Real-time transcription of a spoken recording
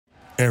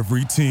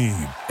Every team,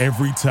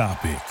 every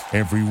topic,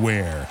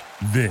 everywhere.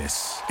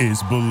 This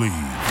is Believe.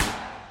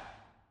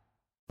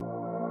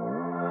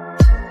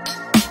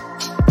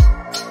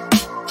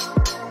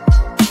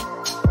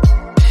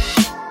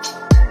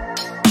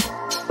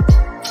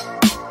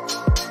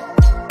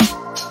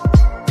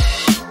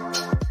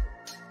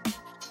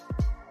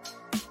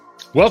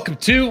 Welcome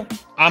to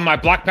On My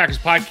Block Packers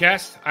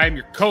podcast. I am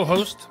your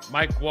co-host,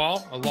 Mike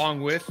Wall,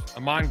 along with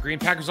Ahman Green,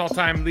 Packers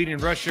all-time leading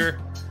rusher,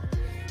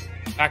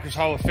 Packers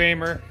Hall of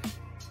Famer,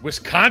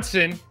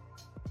 Wisconsin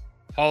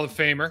Hall of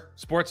Famer,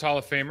 Sports Hall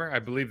of Famer. I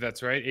believe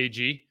that's right,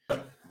 AG.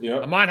 Yeah.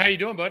 Ahman, how you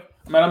doing, bud?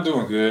 Man, I'm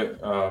doing good.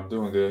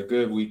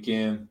 Good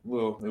weekend.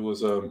 Well, it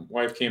was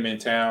wife came in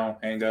town,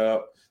 hang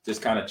out,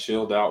 just kind of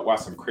chilled out,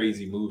 watched some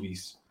crazy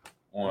movies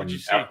on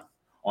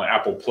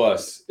Apple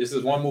Plus. This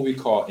is one movie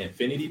called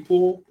Infinity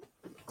Pool.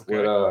 Okay.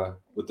 With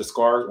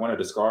one of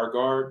the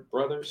Skarsgård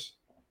brothers,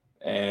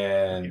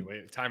 and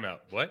wait, time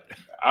out. What?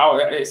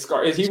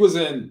 He was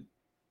in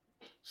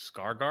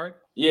Skarsgård.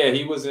 Yeah,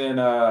 he was in.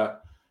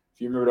 If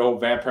you remember the old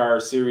vampire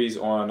series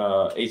on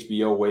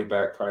HBO way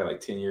back, probably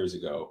like 10 years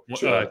ago.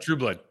 True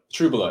Blood.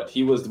 True Blood.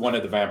 He was one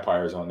of the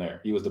vampires on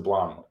there. He was the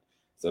blonde one.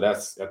 So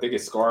I think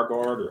it's Skarsgård,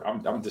 or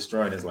I'm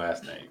destroying his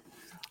last name.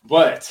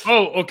 But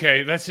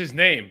okay, that's his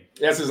name.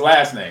 That's his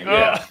last name.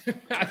 Yeah,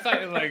 I thought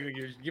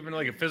you're giving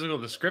like a physical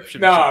description.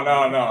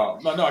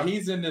 No.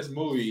 He's in this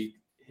movie.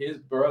 His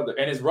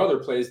brother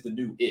plays the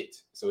new It.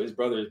 So his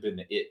brother has been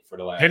the It for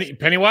the last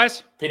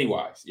Pennywise.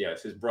 Pennywise,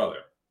 yes, his brother.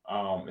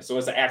 So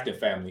it's an acting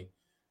family.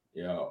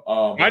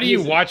 Why do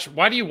you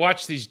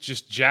watch these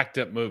just jacked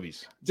up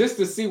movies? Just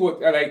to see what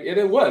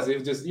it was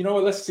just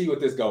let's see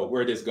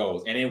where this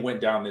goes, and it went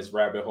down this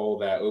rabbit hole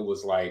that it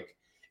was like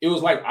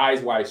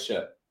Eyes Wide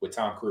Shut with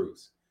Tom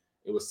Cruise.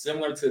 It was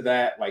similar to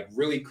that, like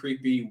really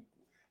creepy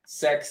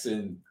sex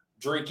and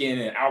drinking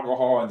and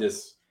alcohol and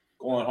just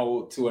going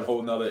to a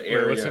whole nother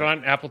area. What's it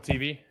on? Apple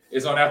TV?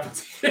 It's on Apple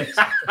TV.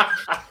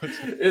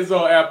 It's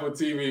on Apple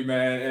TV,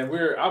 man. And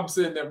I'm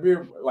sitting there,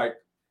 we're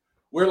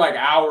like an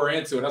hour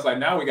into it. I was like,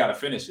 now we got to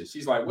finish it.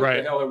 She's like, what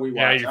the hell are we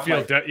watching?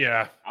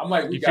 I'm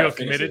like, we got to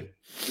finish committed?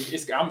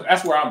 it.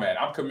 That's where I'm at.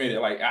 I'm committed.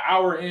 Like an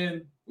hour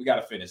in, we got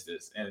to finish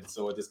this. And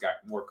so it just got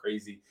more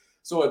crazy.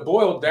 So it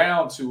boiled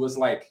down to, it's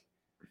like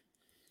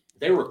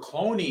they were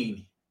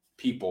cloning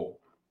people,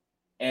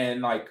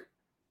 and like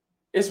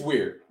it's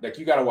weird. Like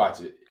you got to watch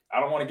it. I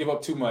don't want to give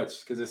up too much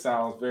because it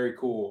sounds very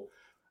cool,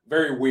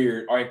 very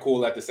weird, and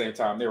cool at the same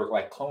time. They were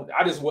like clone.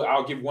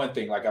 I'll give one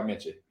thing, like I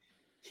mentioned,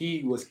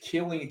 he was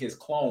killing his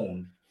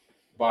clone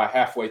by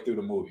halfway through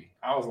the movie.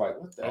 I was like,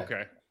 what the heck?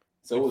 Okay.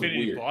 So it was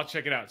Infinity weird. Pool. I'll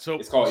check it out. So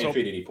it's called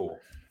Infinity Pool.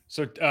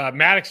 So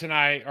Maddox and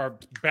I are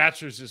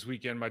bachelors this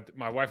weekend.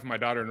 My wife and my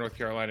daughter in North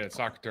Carolina at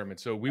soccer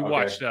tournament. So we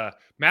watched.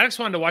 Maddox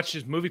wanted to watch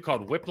this movie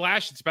called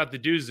Whiplash. It's about the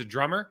dude who's a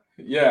drummer.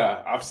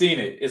 Yeah, I've seen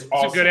it. It's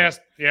awesome.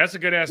 It's a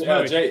good ass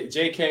movie.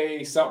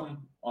 J.K. something.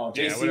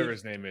 JC, whatever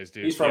his name is,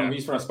 dude. He's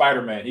from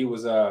Spider-Man. He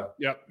was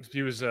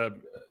he was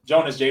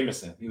Jonas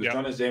Jameson. He was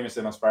Jonas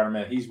Jameson on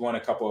Spider-Man. He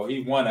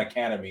won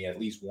Academy, at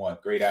least one.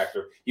 Great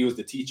actor. He was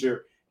the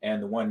teacher,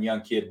 and the one young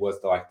kid was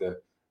the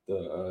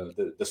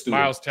student.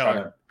 Miles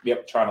Teller.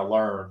 Trying to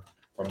learn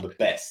from the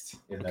best.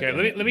 Okay,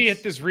 let me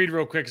hit this read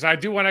real quick because I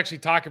do want to actually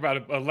talk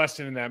about a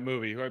lesson in that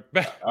movie.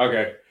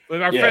 Okay.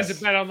 Our friends at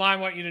Bet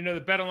Online want you to know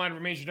that Bet Online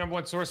remains your number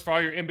one source for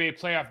all your NBA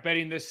playoff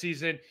betting this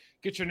season.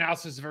 Get your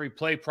analysis of every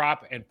play,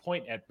 prop, and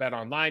point at Bet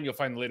Online. You'll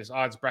find the latest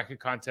odds,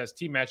 bracket contests,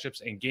 team matchups,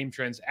 and game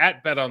trends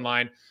at Bet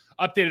Online.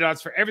 Updated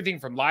odds for everything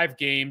from live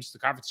games, the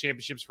conference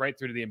championships, right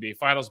through to the NBA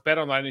Finals. Bet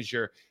Online is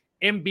your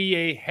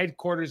NBA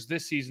headquarters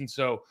this season.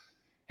 So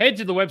head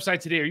to the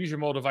website today or use your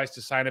mobile device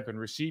to sign up and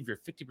receive your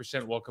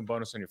 50% welcome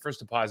bonus on your first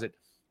deposit.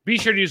 Be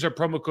sure to use our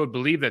promo code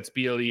BELIEVE, that's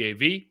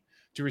BLEAV,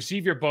 to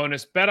receive your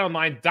bonus.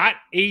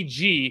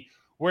 BetOnline.ag,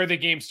 where the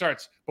game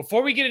starts.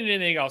 Before we get into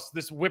anything else,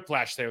 this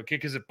Whiplash thing, okay,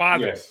 because it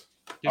bothers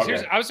me.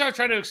 Okay. I was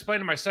trying to explain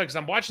to my son because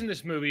I'm watching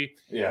this movie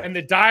and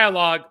the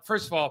dialogue.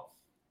 First of all,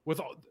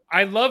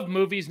 I love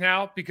movies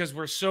now because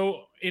we're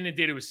so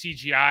inundated with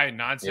CGI and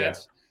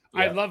nonsense.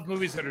 Yeah. I love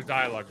movies that are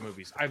dialogue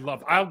movies. I'm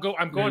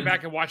going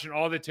back and watching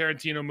all the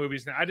Tarantino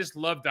movies now. I just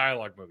love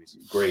dialogue movies.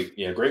 Great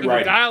writing.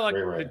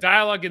 The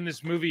dialogue in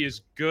this movie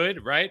is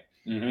good, right?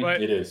 Mm-hmm.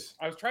 But it is.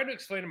 I was trying to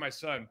explain to my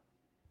son.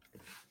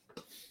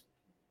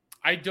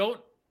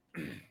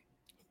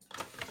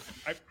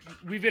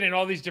 We've been in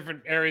all these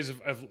different areas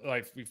of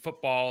like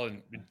football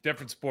and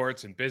different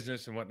sports and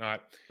business and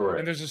whatnot. Correct.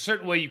 And there's a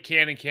certain way you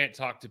can and can't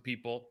talk to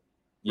people,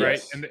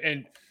 right? Yes.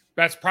 And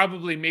that's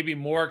probably maybe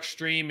more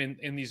extreme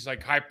in these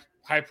like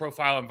high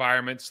profile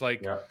environments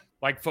like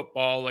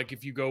football. Like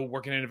if you go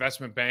work in an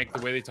investment bank,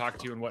 the way they talk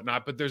to you and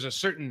whatnot. But there's a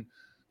certain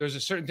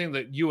thing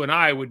that you and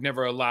I would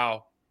never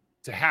allow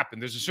to happen.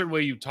 There's a certain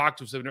way you talk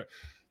to someone.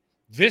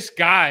 This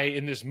guy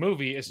in this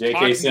movie is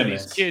talking to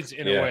these kids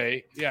in a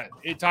way. Yeah,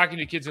 talking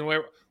to kids in a way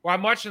where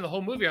I'm watching the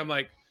whole movie. I'm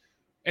like,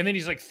 and then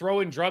he's like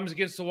throwing drums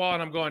against the wall,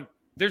 and I'm going,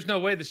 "There's no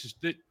way this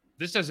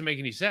doesn't make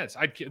any sense."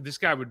 This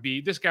guy would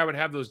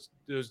have those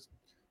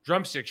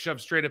drumstick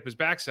shoved straight up his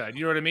backside.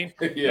 You know what I mean?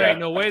 Yeah. There ain't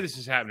no way this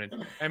is happening.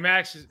 And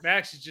Max is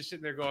just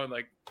sitting there going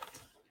like,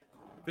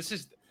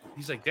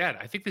 he's like, Dad,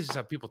 I think this is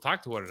how people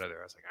talk to one another.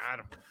 I was like, I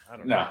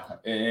don't know. Nah,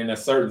 in a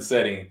certain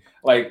setting.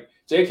 Like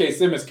J.K.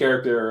 Simmons'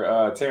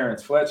 character,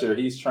 Terrence Fletcher,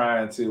 he's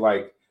trying to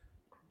like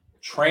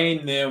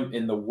train them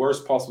in the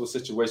worst possible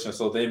situation.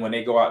 So then when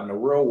they go out in the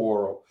real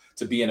world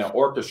to be in an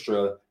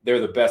orchestra,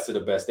 they're the best of the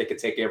best. They could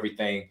take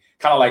everything.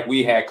 Kind of like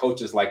we had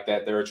coaches like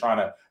that. They were trying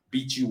to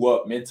beat you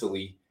up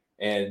mentally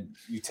and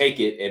you take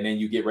it and then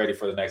you get ready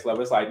for the next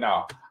level. It's like,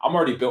 no, I'm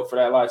already built for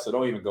that life. So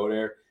don't even go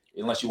there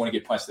unless you want to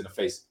get punched in the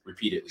face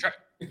repeatedly.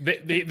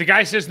 The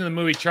guy says in the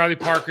movie, Charlie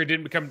Parker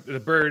didn't become the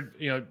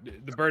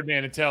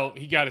Birdman until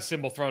he got a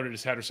symbol thrown at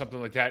his head or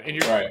something like that. And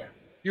you're right.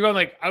 You're going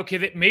like,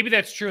 okay, maybe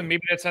that's true, and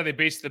maybe that's how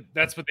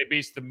that's what they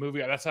based the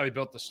movie on. That's how they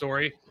built the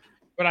story.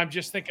 But I'm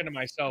just thinking to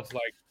myself,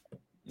 like,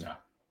 yeah.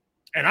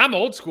 And I'm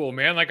old school,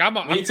 man. Like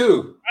Me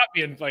too. I'm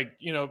being like,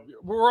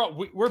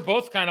 we're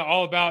both kind of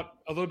all about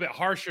a little bit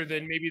harsher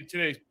than maybe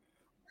today's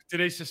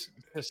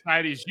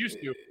society is used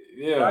to.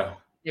 Yeah.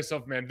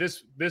 Myself, man,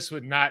 this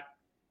would not.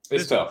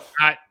 It's tough.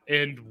 Would not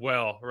end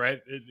well, right?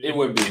 It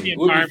would be. The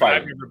environment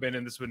I've ever been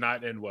in, this would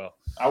not end well.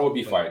 I would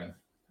be fighting.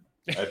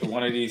 At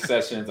one of these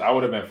sessions, I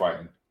would have been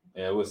fighting.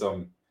 Yeah, it was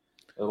a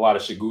lot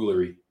of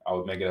shigoolery. I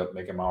was making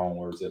my own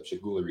words up,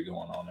 shigoolery going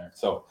on there.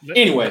 So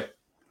anyway,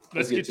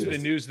 let's get to the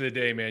news of the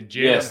day, man.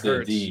 Yes,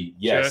 Hurts indeed.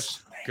 Yes,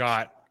 just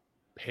got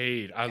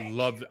paid. I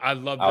love this. I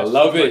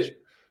love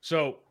it.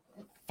 So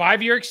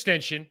 5-year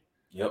extension.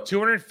 Yep.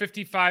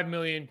 $255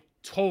 million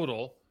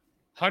total.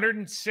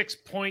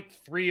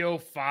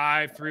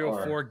 106.305,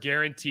 304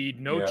 guaranteed.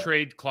 No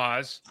trade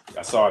clause.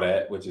 I saw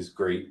that, which is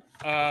great.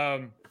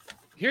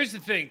 Here's the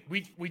thing: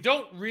 we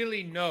don't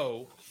really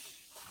know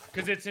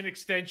because it's an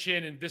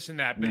extension and this and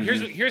that. But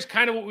here's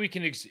kind of what we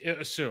can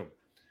assume: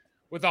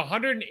 with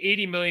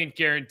 180 million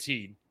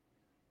guaranteed,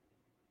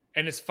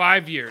 and it's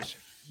 5 years,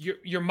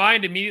 your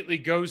mind immediately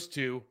goes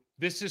to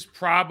this is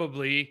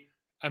probably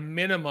a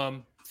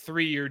minimum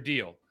 3-year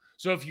deal.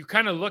 So if you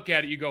kind of look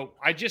at it, you go,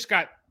 I just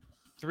got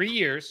 3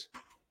 years,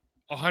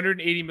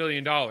 $180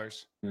 million,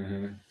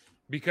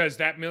 because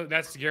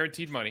that's the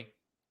guaranteed money.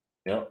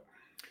 Yep.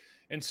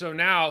 And so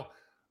now.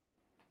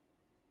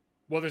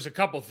 Well, there's a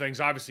couple of things.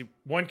 Obviously,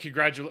 one,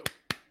 congratulations.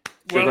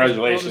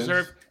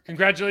 Well-deserved.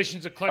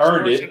 Congratulations to Clutch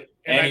Earned Sports. it,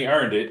 and he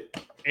earned it.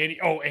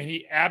 And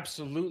he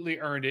absolutely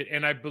earned it.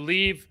 And I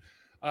believe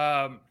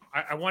I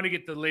want to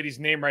get the lady's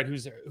name right,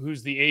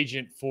 who's the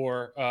agent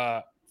for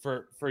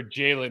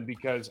Jalen,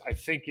 because I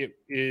think it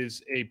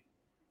is a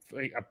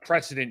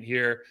precedent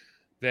here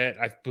that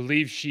I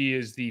believe she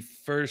is the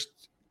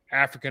first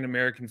African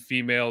American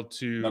female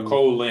to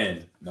Nicole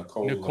Lynn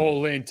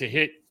to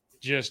hit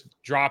just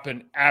drop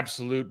an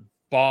absolute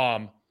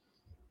bomb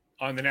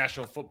on the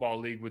National Football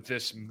League with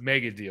this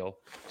mega deal.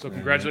 So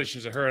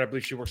congratulations to her. And I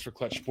believe she works for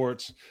Clutch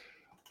Sports.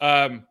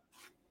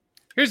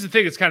 Here's the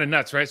thing that's kind of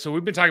nuts, right? So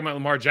we've been talking about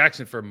Lamar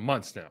Jackson for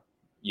months now.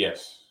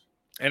 Yes.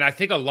 And I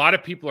think a lot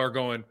of people are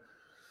going,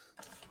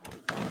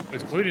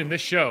 including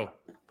this show,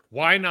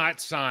 why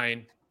not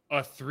sign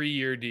a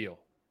 3-year deal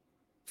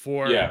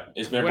for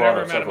it's been brought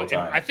up several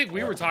times. I think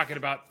we were talking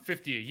about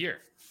 50 a year.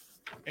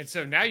 And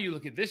so now you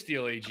look at this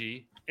deal,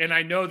 AG, and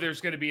I know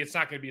it's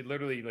not going to be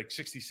literally like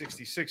 60,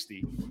 60,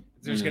 60.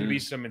 There's going to be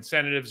some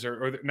incentives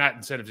or not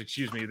incentives,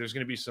 excuse me. There's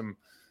going to be some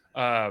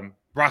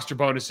roster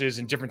bonuses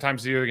and different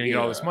times of the year they're going to get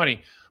all this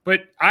money.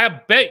 But I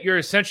bet you're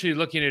essentially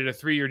looking at a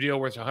 3-year deal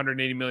worth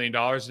 $180 million.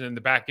 And in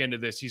the back end of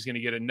this, he's going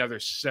to get another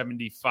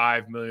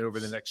 $75 million over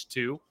the next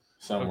 2.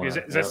 Okay,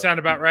 does that sound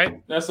about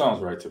right? That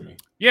sounds right to me.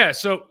 Yeah.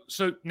 So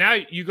now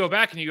you go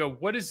back and you go,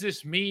 what does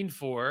this mean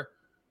for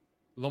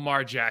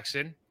Lamar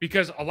Jackson?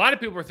 Because a lot of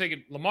people are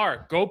thinking,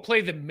 Lamar, go play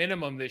the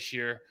minimum this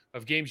year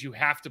of games you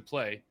have to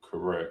play.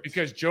 Correct.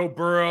 Because Joe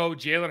Burrow,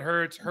 Jalen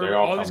Hurts,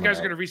 all these guys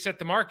are going to reset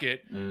the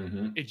market.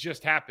 It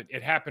just happened.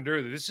 It happened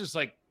earlier. This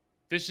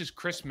is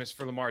Christmas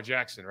for Lamar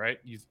Jackson, right?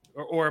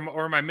 Or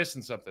am I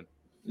missing something?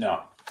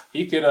 No,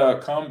 he could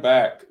come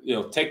back,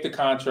 take the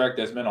contract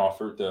that's been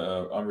offered,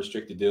 the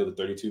unrestricted deal, the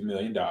 $32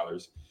 million,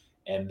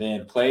 and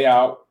then play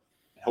out.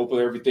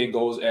 Hopefully everything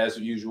goes as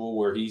usual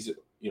where he's,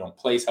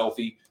 plays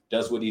healthy,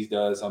 does what he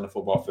does on the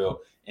football field.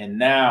 And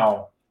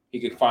now he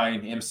could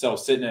find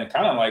himself sitting in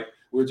kind of like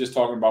we were just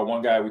talking about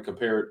one guy we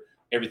compared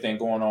everything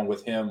going on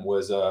with him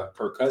was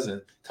Kirk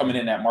Cousins coming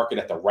in that market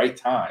at the right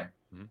time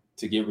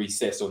to get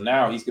reset. So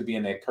now he's going to be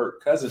in that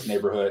Kirk Cousins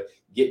neighborhood,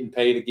 getting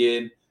paid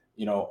again,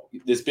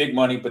 this big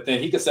money, but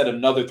then he could set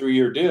another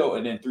 3-year deal.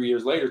 And then 2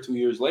 years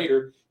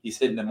later, he's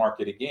hitting the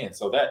market again.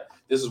 So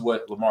this is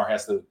what Lamar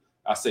has to,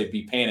 I say,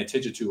 be paying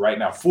attention to right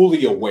now,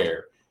 fully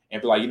aware. And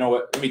be like, you know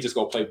what? Let me just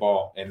go play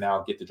ball and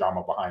now get the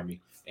drama behind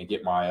me and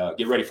get my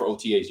get ready for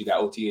OTAs. You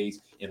got OTAs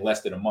in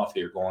less than a month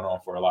here going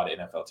on for a lot of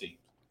NFL teams.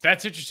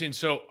 That's interesting.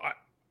 So,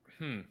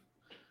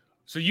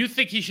 so you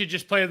think he should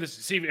just play this?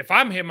 See, if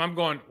I'm him, I'm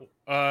going.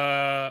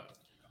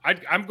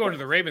 I'm going to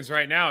the Ravens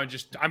right now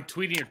and I'm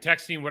tweeting or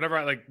texting whatever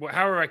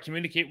however I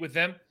communicate with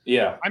them.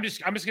 Yeah, I'm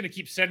just going to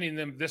keep sending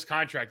them this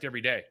contract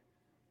every day.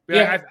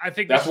 Yeah, I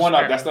think that's one.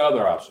 That's the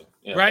other option.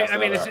 Yeah, right? I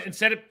mean,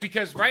 instead of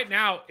because right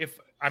now,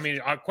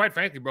 quite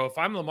frankly, bro, if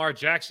I'm Lamar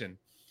Jackson,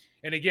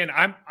 and again,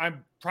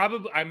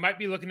 I might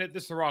be looking at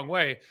this the wrong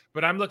way,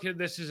 but I'm looking at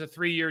this as a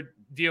 3-year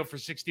deal for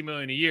 $60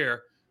 million a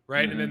year,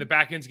 right? Mm-hmm. And then the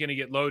back end's going to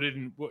get loaded,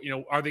 and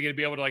are they going to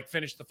be able to like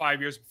finish the 5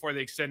 years before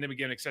they extend him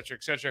again, et cetera,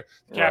 et cetera?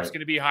 The cap's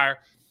going to be higher.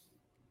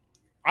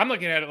 I'm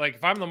looking at it like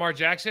if I'm Lamar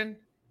Jackson,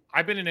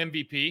 I've been an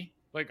MVP.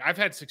 Like I've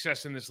had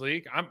success in this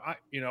league.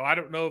 I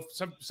don't know if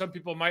some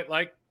people might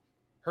like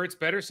Hurts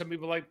better. Some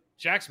people like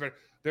Jackson better.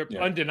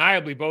 They're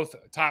undeniably both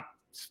top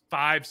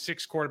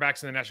 5-6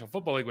 quarterbacks in the National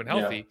Football League when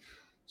healthy. Yeah.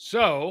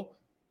 So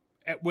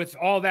with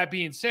all that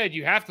being said,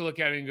 you have to look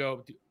at it and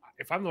go,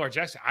 if I'm Lamar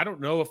Jackson, I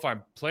don't know if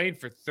I'm playing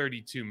for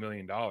 $32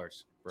 million, bro.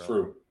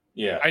 True.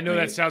 Yeah. I know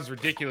that sounds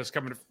ridiculous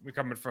coming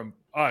from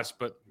us,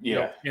 but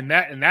in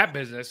that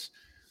business,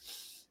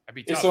 I'd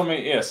be tough.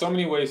 It's so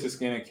many ways to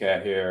skin a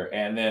cat here.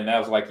 And then that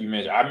was like you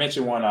mentioned. I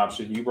mentioned one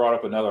option. You brought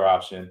up another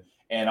option.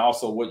 And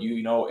also what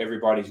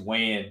everybody's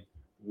weighing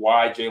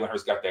why Jalen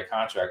Hurts got that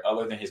contract,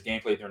 other than his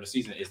gameplay during the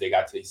season, is he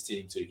got his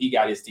team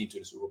to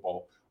the Super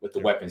Bowl with the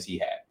weapons he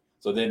had.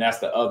 So then that's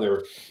the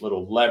other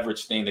little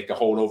leverage thing that could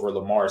hold over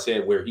Lamar's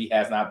head, where he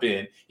has not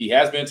been. He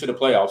has been to the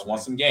playoffs, won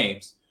some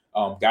games,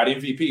 got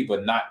MVP,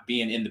 but not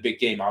being in the big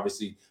game.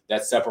 Obviously,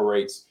 that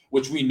separates,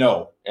 which we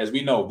know,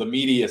 the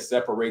media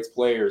separates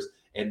players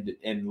and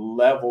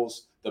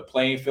levels the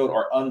playing field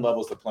or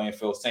unlevels the playing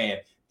field, saying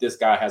this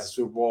guy has a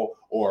Super Bowl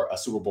or a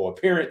Super Bowl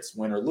appearance,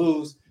 win or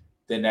lose.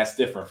 Then that's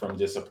different from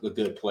just a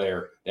good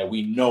player that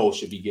we know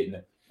should be getting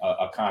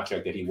a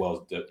contract that he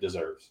well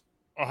deserves.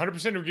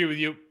 100% agree with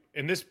you.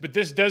 But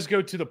this does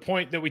go to the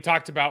point that we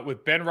talked about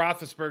with Ben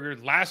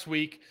Roethlisberger last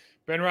week.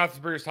 Ben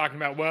Roethlisberger's talking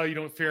about, well, you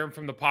don't fear him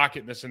from the pocket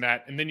and this and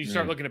that. And then you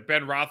start looking at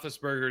Ben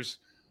Roethlisberger's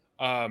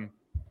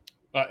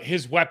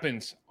his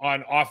weapons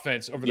on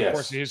offense over the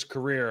course of his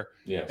career.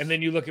 Yes. And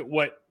then you look at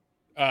what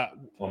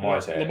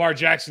Lamar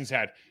Jackson's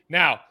had.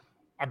 Now,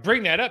 I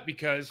bring that up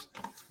because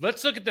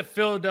let's look at the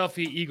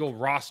Philadelphia Eagle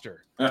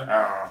roster.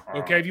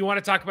 Okay, if you want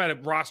to talk about a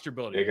roster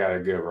building. They got a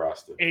good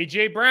roster.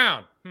 A.J.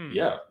 Brown.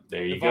 Yeah,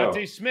 there you go.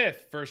 Devontae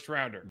Smith, first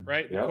rounder,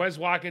 right? Yep. Quez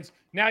Watkins.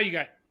 Now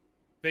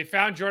they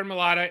found Jordan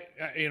Mailata,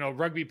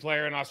 rugby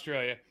player in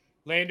Australia.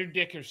 Landon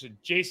Dickerson,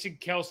 Jason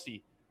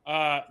Kelsey,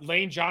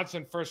 Lane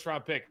Johnson, first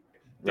round pick.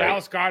 Right.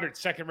 Dallas Goedert,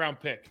 second round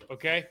pick.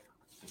 Okay.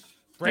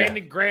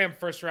 Brandon Graham,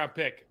 first round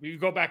pick. You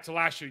go back to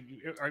last year,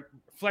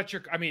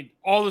 Fletcher. I mean,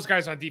 all those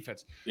guys on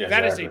defense. Yeah,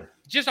 that is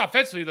just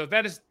offensively though.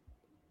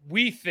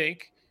 We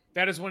think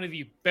that is one of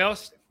the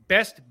best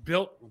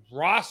built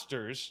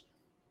rosters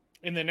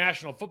in the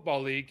National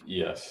Football League.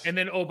 Yes. And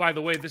then, oh, by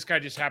the way, this guy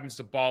just happens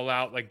to ball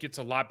out, like gets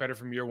a lot better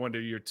from year 1 to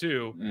year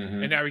 2.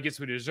 And now he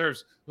gets what he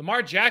deserves.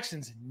 Lamar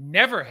Jackson's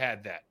never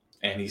had that.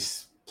 And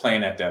he's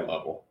playing at that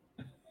level.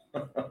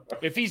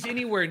 If he's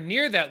anywhere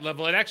near that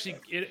level,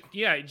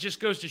 it just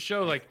goes to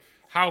show like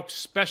how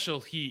special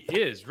he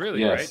is,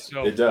 really, right?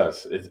 So it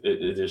does.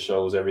 It just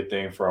shows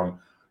everything from,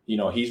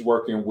 he's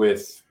working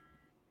with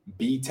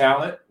B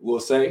talent,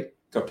 we'll say,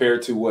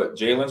 compared to what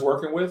Jalen's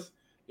working with,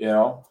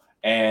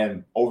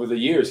 and over the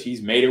years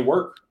he's made it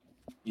work.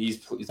 He's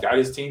got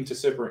his team to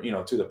to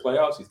the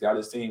playoffs. He's got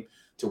his team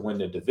to win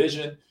the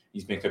division.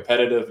 He's been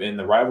competitive in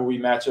the rivalry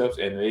matchups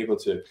and able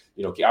to,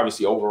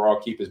 obviously overall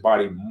keep his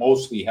body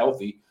mostly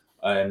healthy.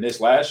 And this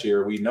last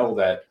year, we know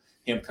that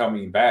him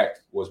coming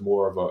back was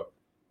more of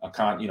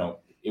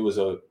it was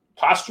a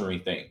posturing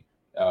thing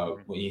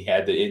when he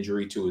had the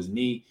injury to his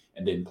knee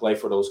and didn't play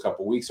for those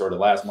couple weeks or the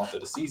last month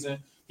of the season.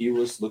 He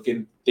was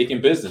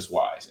thinking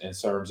business-wise in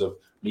terms of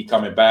me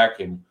coming back.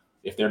 And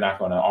if they're not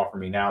going to offer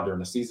me now during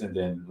the season,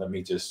 then let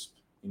me just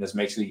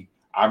make sure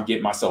I'm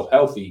getting myself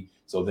healthy.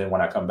 So then when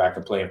I come back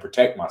and play and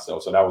protect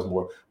myself. So that was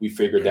more, we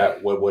figured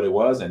that what it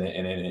was and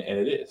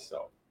it is.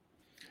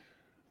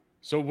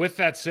 So with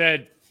that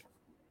said,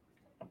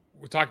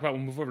 we'll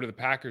move over to the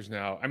Packers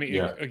now. I mean,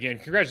 again,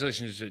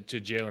 congratulations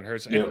to Jalen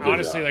Hurts. And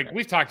honestly,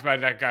 we've talked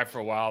about that guy for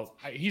a while.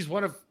 He's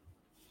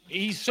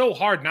so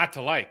hard not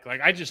to like.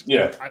 Like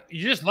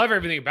you just love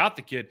everything about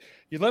the kid.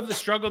 You love the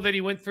struggle that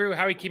he went through,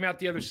 how he came out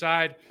the other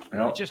side.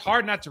 It's just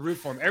hard not to root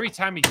for him. Every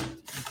time he,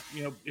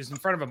 is in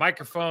front of a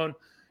microphone,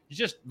 you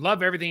just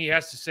love everything he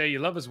has to say. You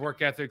love his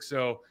work ethic.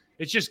 So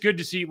it's just good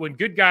to see when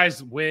good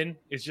guys win.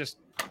 It's just,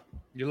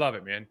 you love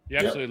it, man. You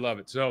absolutely love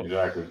it. So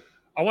exactly.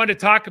 I wanted to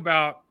talk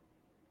about,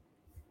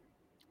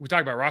 we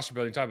talk about roster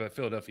building, talk about the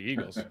Philadelphia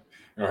Eagles.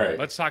 All right.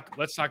 Let's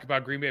talk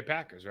about Green Bay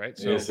Packers, right?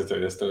 So let's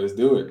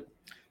do it.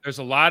 There's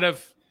a lot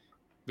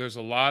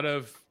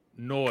of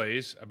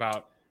noise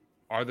about,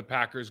 are the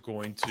Packers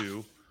going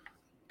to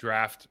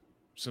draft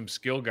some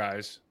skill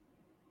guys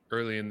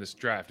early in this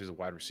draft? Is it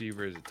wide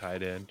receiver? Is it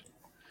tight end?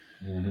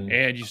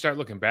 And you start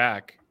looking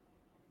back,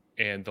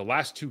 and the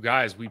last 2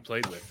 guys we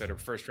played with that are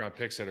first-round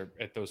picks that are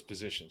at those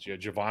positions. You had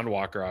Javon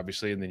Walker,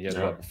 obviously, and then you had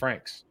Bubba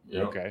Franks.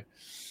 Yep. Okay.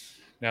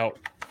 Now,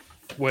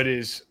 what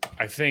is,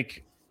 I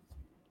think,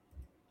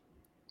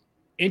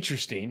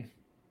 interesting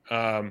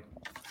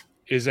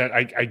is that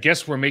I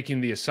guess we're making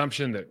the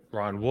assumption that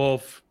Ron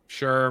Wolf,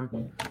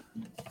 Sherm,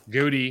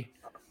 Goody.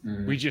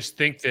 We just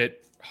think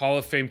that Hall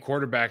of Fame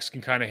quarterbacks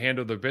can kind of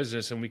handle their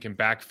business, and we can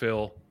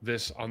backfill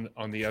this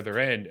on the other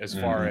end as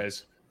far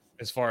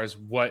as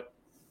what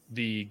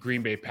the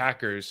Green Bay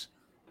Packers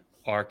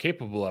are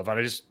capable of.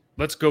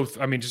 Let's go.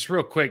 Just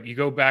real quick, you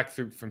go back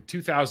from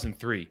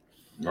 2003.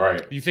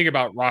 Right. You think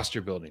about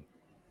roster building.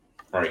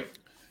 Right.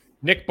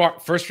 Nick Barr,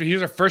 he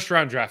was our first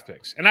round draft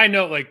picks, and I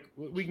know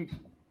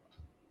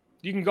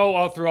you can go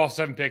all through all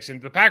 7 picks,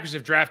 and the Packers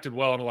have drafted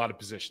well in a lot of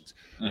positions.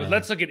 But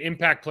let's look at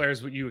impact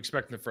players, what you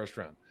expect in the first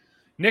round.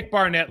 Nick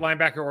Barnett,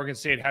 linebacker, Oregon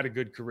State, had a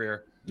good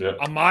career. Yep.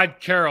 Ahmad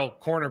Carroll,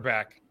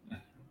 cornerback,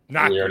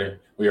 not good.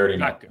 We already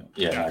know. Not good.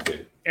 Yeah, not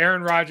good.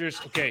 Aaron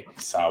Rodgers, okay.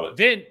 Solid.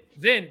 Then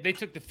they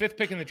took the 5th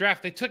pick in the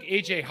draft. They took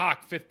A.J.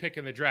 Hawk, 5th pick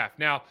in the draft.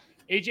 Now,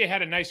 A.J.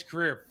 had a nice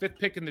career, 5th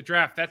pick in the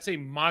draft. That's a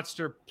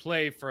monster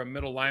play for a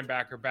middle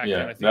linebacker back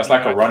then. I think that's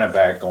like a running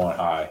back going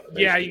high.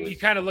 Basically. Yeah, you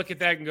kind of look at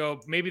that and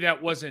go, maybe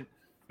that wasn't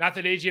 – not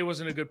that A.J.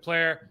 wasn't a good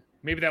player.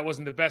 Maybe that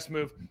wasn't the best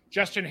move.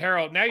 Justin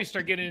Harrell, now you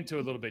start getting into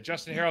it a little bit.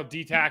 Justin Harrell,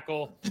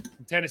 D-tackle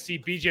from Tennessee.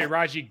 B.J.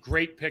 Raji,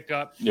 great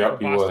pickup from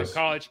Boston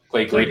College.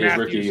 Played great his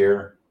rookie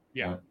year.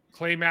 Yeah.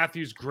 Clay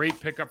Matthews, great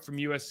pickup from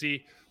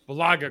USC.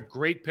 Balaga,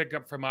 great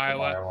pickup from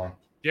Iowa.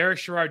 Derek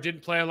Sherrard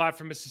didn't play a lot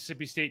from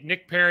Mississippi State.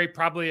 Nick Perry,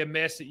 probably a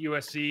miss at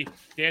USC.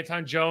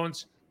 Danton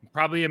Jones,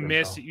 probably a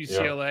miss at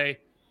UCLA. Yeah.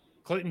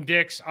 Clinton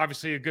Dix,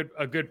 obviously a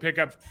good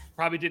pickup.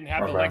 Probably didn't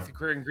have the length of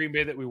career in Green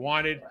Bay that we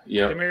wanted.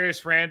 Yep.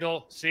 Demarius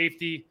Randall,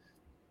 safety,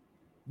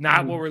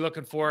 not what we're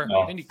looking for.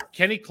 No. And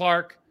Kenny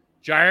Clark,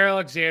 Jair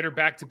Alexander,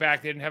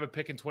 back-to-back. They didn't have a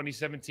pick in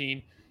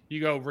 2017. You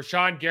go,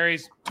 Rashawn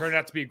Gary's turned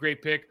out to be a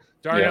great pick.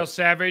 Darnell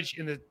Savage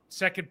in the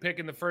 2nd pick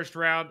in the first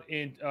round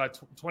in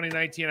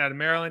 2019 out of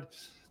Maryland.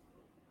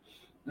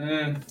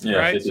 Right?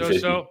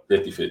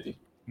 50-50. And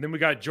then we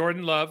got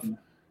Jordan Love,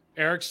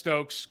 Eric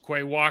Stokes,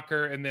 Quay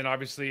Walker, and then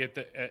obviously at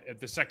the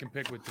 2nd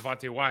pick with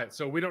Devontae Wyatt.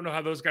 So we don't know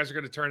how those guys are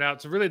going to turn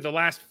out. So really the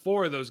last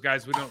 4 of those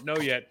guys we don't know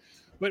yet.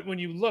 But when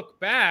you look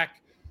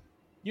back,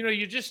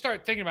 you just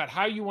start thinking about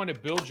how you want to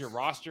build your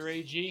roster,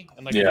 AG,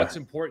 and what's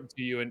important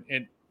to you.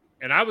 And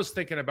I was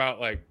thinking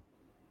about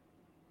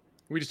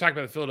we just talked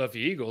about the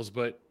Philadelphia Eagles,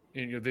 but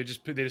they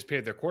just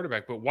paid their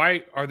quarterback. But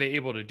why are they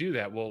able to do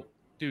that? Well,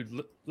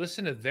 dude,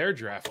 listen to their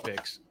draft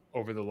picks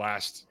over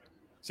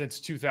since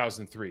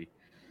 2003.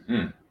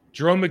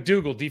 Jerome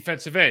McDougal,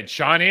 defensive end.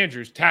 Sean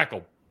Andrews,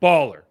 tackle,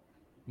 baller.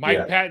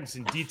 Mike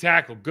Pattinson, D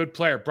tackle, good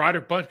player.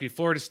 Broderick Bunchke,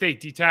 Florida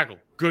State, D tackle,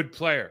 good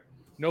player.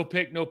 No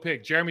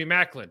pick. Jeremy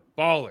Macklin,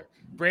 baller.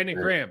 Brandon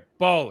Graham,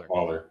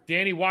 baller.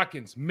 Danny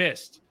Watkins,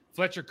 missed.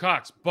 Fletcher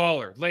Cox,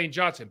 baller. Lane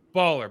Johnson,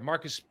 baller.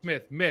 Marcus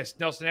Smith, missed.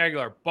 Nelson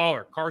Aguilar,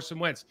 baller. Carson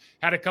Wentz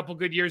had a couple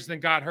good years and then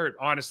got hurt.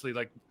 Honestly,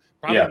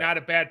 probably not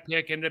a bad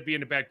pick. Ended up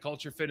being a bad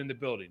culture fit in the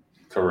building.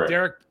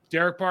 Correct.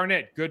 Derek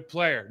Barnett, good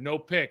player. No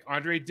pick.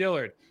 Andre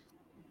Dillard,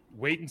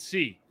 wait and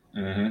see.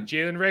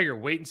 Jalen Reagor,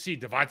 wait and see.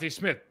 Devontae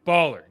Smith,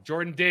 baller.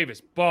 Jordan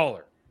Davis,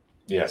 baller.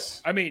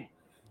 Yes.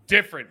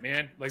 Different,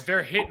 man.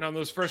 They're hitting on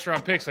those first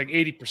round picks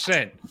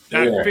 80%,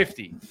 not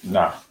 50.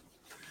 Nah.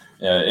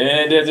 Yeah,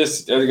 and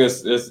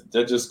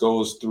that just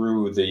goes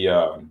through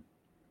the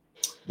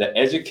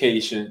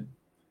education,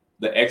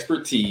 the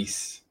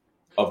expertise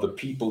of the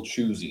people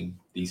choosing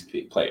these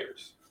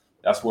players.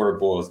 That's where it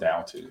boils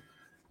down to.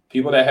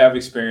 People that have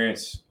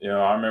experience.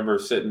 I remember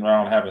sitting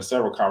around having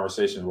several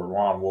conversations with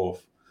Ron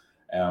Wolf,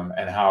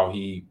 and how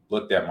he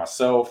looked at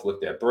myself,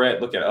 looked at Brett,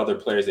 looked at other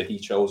players that he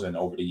chosen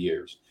over the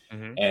years.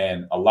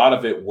 And a lot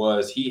of it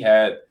was he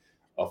had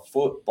a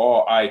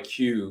football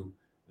IQ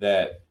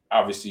that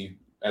obviously,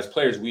 as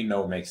players, we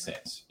know makes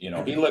sense.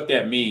 He looked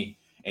at me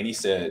and he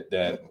said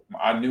that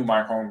I knew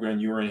Mike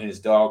Holmgren, you were in his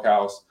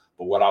doghouse,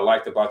 but what I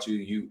liked about you,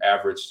 you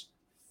averaged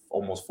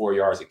almost 4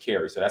 yards a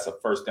carry. So that's a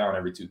first down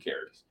every 2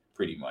 carries,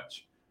 pretty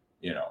much.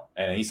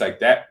 And he's like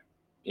that.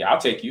 Yeah,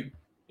 I'll take you.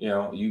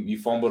 You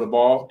fumble the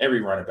ball. Every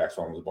running back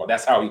fumbles the ball.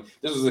 That's how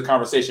this was the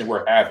conversation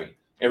we're having.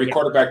 Every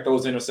quarterback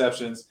throws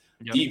interceptions.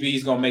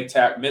 DB's going to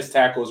make miss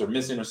tackles or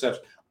miss interceptions.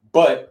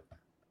 But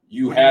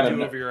you had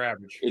over your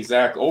average.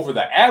 Exactly. Over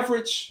the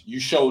average, you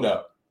showed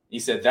up. He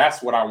said,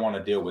 that's what I want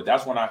to deal with.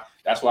 That's why I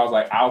was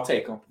like, I'll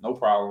take him. No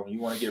problem. You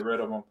want to get rid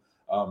of him?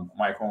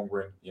 Mike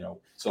Holmgren,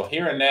 So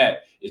hearing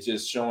that, it's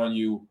just showing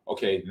you,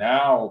 okay,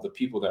 now the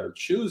people that are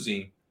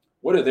choosing,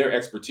 what are their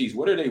expertise?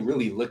 What are they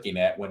really looking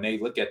at when they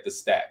look at the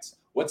stats?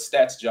 What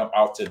stats jump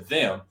out to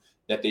them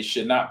that they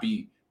should not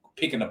be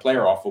picking a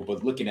player off of,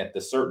 but looking at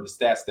the certain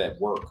stats that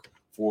work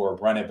for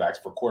running backs,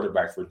 for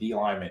quarterbacks, for D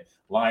linemen,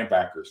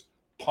 linebackers,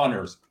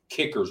 punters,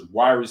 kickers,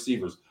 wide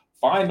receivers.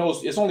 Find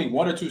those. It's only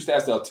 1 or 2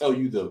 stats that'll tell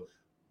you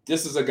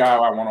this is a guy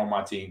I want on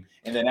my team.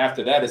 And then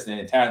after that, it's the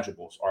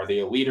intangibles. Are they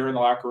a leader in the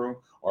locker room?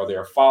 Are they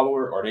a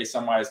follower? Are they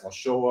somebody that's going to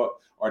show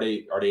up? Are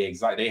they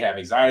they have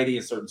anxiety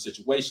in certain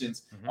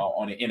situations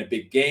in a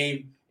big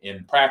game,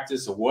 in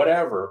practice or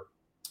whatever?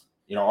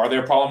 Are they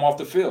a problem off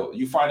the field?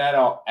 You find that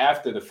out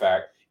after the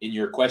fact in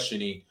your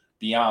questioning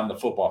beyond the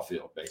football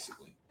field,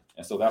 basically.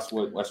 And so that's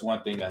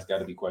one thing that's got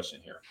to be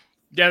questioned here.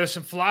 Yeah, there's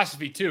some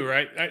philosophy too,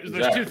 right?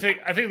 There's two things.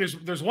 I think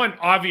there's one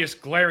obvious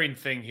glaring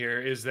thing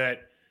here is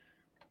that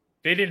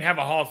they didn't have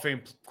a Hall of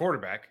Fame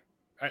quarterback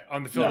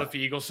on the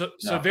Philadelphia Eagles,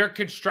 so they're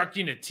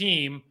constructing a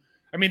team.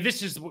 I mean,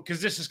 this is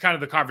kind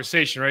of the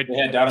conversation, right? They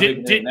had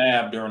Donovan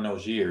McNabb during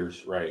those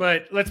years, right?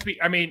 But let's be.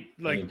 I mean,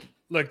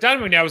 look,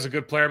 Donovan McNabb was a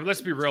good player, but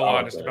let's be real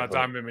honest about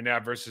Donovan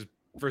McNabb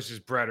versus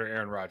Brett or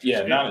Aaron Rodgers.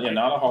 Yeah, not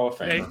a Hall of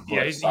Famer.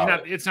 Yeah,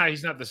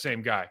 he's not the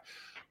same guy.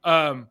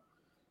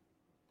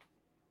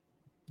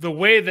 The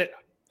way that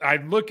I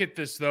look at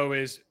this, though,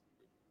 is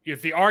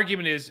if the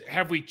argument is,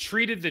 have we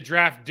treated the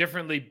draft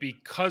differently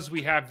because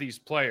we have these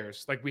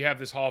players, like we have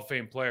this Hall of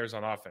Fame players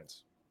on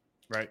offense,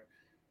 right?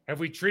 Have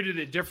we treated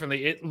it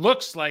differently? It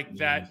looks like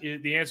that.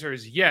 The answer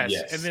is yes.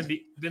 And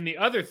then the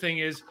other thing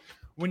is,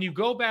 when you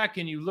go back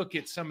and you look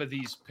at some of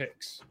these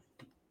picks,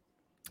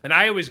 and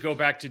I always go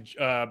back to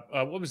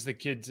what was the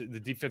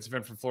defensive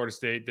end from Florida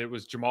State? That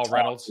was Jamal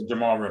Reynolds.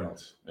 Jamal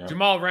Reynolds. Yeah.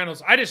 Jamal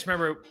Reynolds. I just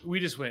remember we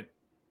just went,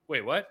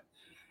 wait, what?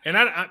 And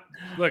I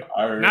look,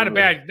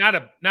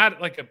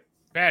 not like a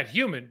bad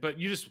human, but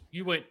you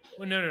went,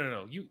 well,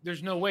 no.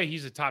 There's no way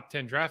he's a top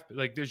 10 draft.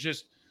 Like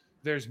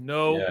there's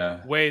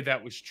no way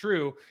that was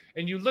true.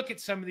 And you look at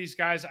some of these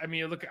guys. I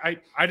mean,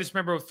 I just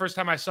remember the first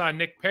time I saw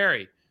Nick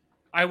Perry,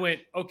 I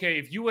went, okay,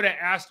 if you would have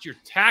asked your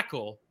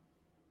tackle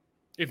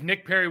if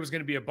Nick Perry was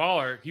going to be a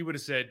baller, he would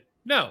have said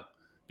no,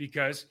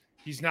 because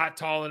he's not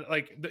tall and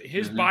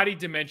his body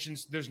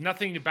dimensions. There's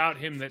nothing about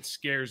him that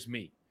scares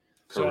me.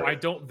 So I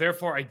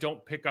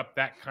don't pick up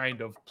that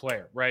kind of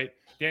player, right?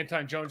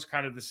 Danton Jones,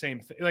 kind of the same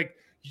thing. Like,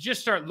 you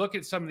just start looking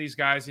at some of these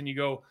guys and you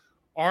go,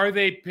 are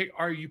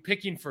you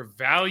picking for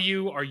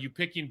value? Are you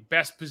picking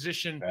best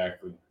position?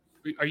 Exactly.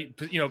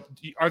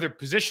 Are there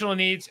positional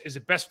needs? Is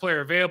it best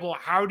player available?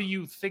 How do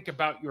you think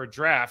about your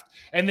draft?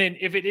 And then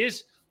if it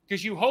is,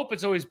 because you hope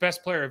it's always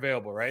best player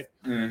available, right?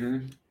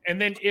 Mm-hmm.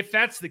 And then if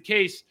that's the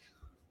case,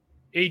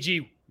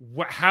 AG,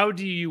 how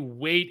do you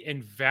weight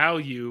and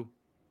value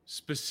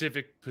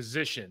specific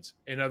positions?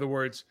 In other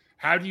words,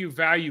 how do you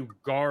value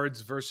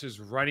guards versus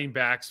running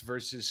backs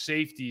versus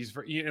safeties?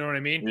 You know what I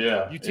mean?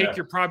 Yeah. You take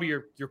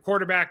your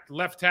quarterback,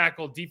 left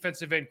tackle,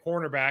 defensive end,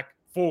 cornerback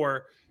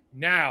for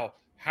now.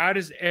 How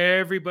does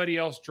everybody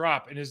else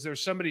drop? And is there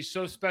somebody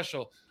so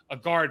special, a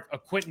guard, a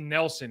Quentin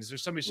Nelson? Is there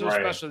somebody so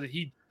special that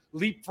he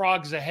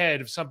leapfrogs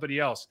ahead of somebody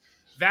else?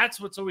 That's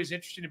what's always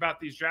interesting about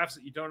these drafts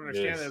that you don't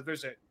understand.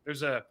 Yes.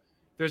 That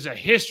there's a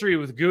history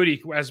with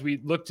Goody as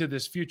we look to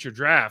this future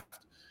draft.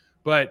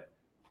 But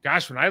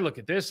gosh, when I look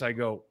at this, I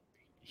go,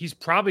 he's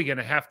probably going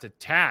to have to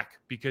tack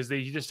because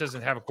he just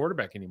doesn't have a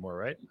quarterback anymore,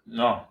 right?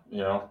 No,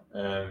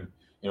 and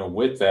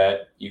with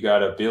that, you got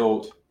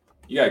to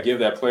give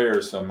that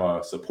player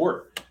some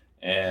support,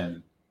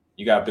 and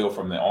you got to build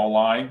from the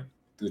online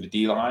through the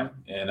D line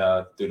and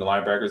through the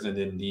linebackers and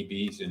then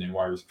DBs and then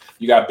wires.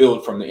 You got to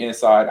build from the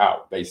inside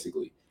out,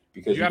 basically,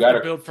 because you got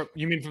to build from.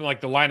 You mean from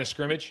like the line of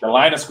scrimmage? The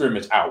line of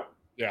scrimmage out.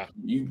 Yeah,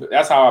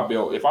 that's how I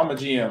build. If I'm a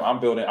GM,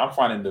 I'm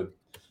finding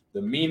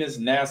the meanest,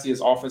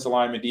 nastiest offensive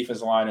lineman,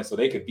 defensive lineman, so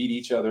they could beat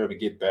each other and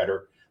get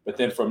better. But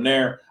then from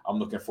there, I'm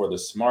looking for the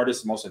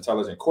smartest, most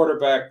intelligent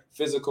quarterback,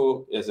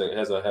 physical, has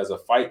a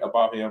fight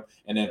about him,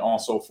 and then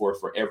also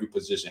for every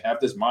position. Have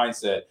this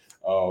mindset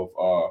of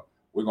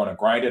we're going to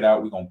grind it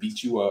out, we're going to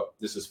beat you up.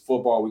 This is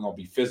football, we're going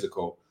to be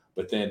physical.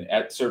 But then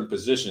at certain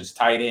positions,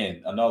 tight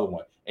end, another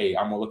one. Hey,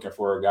 I'm looking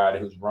for a guy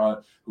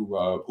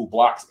who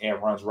blocks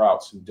and runs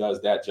routes, who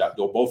does that job,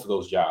 both of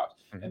those jobs,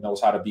 and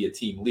knows how to be a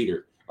team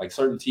leader. Like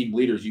certain team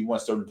leaders, you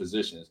want certain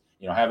positions.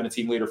 Having a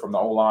team leader from the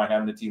O-line,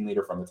 having a team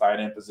leader from the tight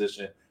end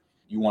position,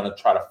 you want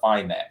to try to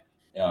find that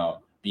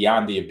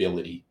beyond the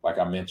ability, like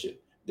I mentioned.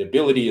 The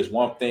ability is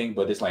one thing,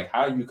 but it's like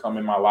how you come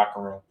in my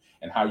locker room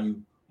and how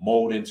you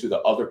mold into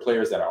the other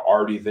players that are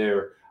already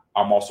there.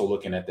 I'm also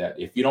looking at that.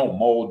 If you don't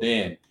mold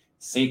in,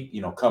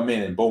 come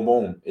in and boom,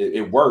 boom,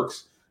 it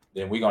works,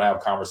 then we're going to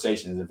have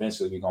conversations.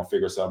 Eventually, we're going to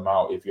figure something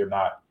out. If you're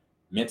not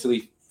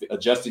mentally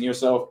adjusting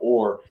yourself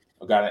or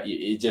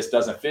it just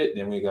doesn't fit,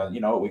 then we're going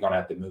to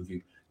have to move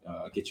you,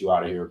 get you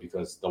out of here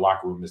because the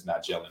locker room is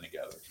not gelling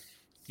together.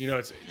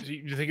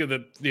 You think of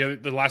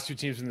the last two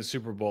teams in the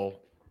Super Bowl,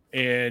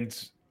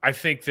 and I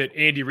think that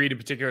Andy Reid in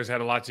particular has had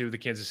a lot to do with the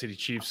Kansas City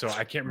Chiefs. So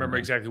I can't remember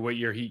exactly what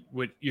year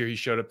he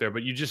showed up there,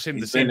 but you just said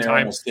the same time,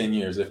 almost 10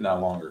 years, if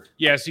not longer.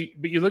 Yeah.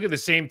 But you look at the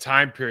same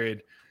time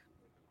period.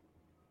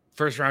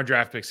 First round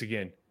draft picks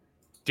again.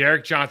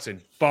 Derek Johnson,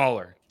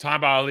 baller.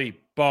 Tom Ali,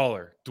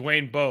 baller.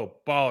 Dwayne Bowe,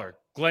 baller.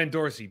 Glenn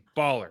Dorsey,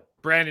 baller.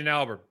 Brandon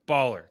Albert,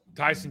 baller.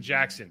 Tyson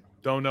Jackson,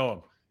 don't know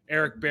him.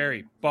 Eric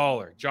Berry,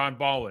 baller. John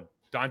Baldwin,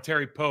 Don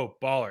Terry Poe,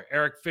 baller.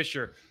 Eric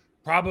Fisher,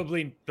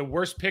 probably the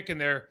worst pick in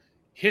their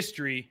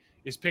history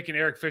is picking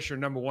Eric Fisher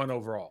number 1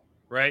 overall,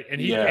 right? And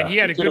he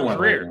had a good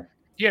career. Later.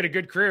 He had a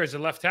good career as a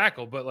left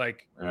tackle, but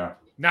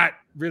not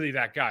really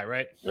that guy,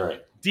 right?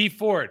 Right. D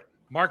Ford,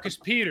 Marcus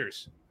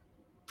Peters,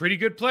 pretty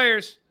good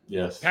players.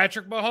 Yes.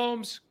 Patrick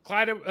Mahomes,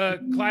 Clyde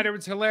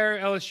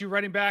Edwards-Helaire, LSU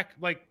running back.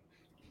 Like,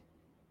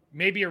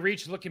 maybe a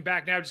reach looking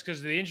back now just because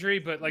of the injury,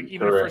 but like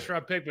even Correct. a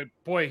first-round pick. But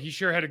boy, he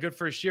sure had a good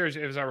first year,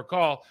 as I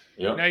recall.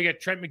 Yep. Now you got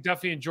Trent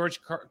McDuffie and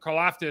George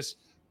Karlaftis,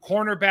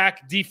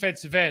 cornerback,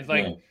 defensive end.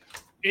 Like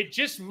it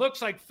just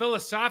looks like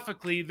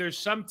philosophically, there's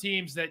some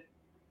teams that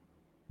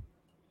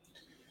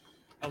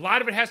a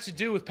lot of it has to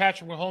do with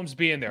Patrick Mahomes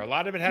being there. A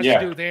lot of it has to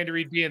do with Andy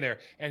Reid being there.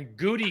 And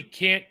Goody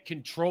can't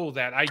control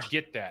that. I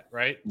get that,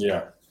 right?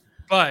 Yeah.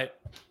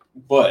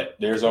 But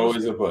there's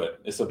always a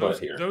but. It's a but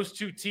here. Those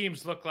two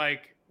teams look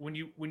like when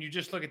you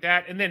just look at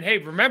that, and then hey,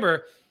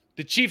 remember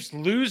the Chiefs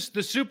lose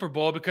the Super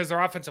Bowl because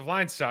their offensive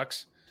line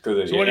sucks. So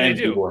what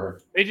do?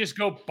 They just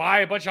go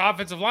buy a bunch of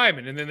offensive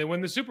linemen, and then they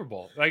win the Super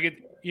Bowl. Like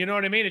it, you know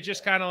what I mean? It's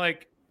just kind of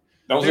like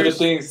those are the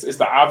things. It's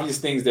the obvious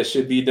things that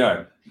should be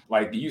done.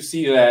 Like, do you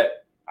see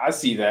that? I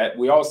see that.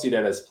 We all see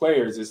that as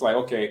players. It's like,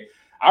 okay,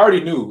 I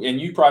already knew, and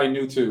you probably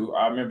knew too.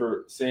 I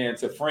remember saying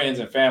to friends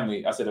and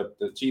family, I said,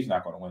 the Chiefs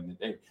not going to win.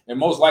 They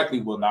most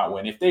likely will not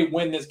win. If they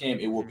win this game,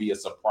 it will be a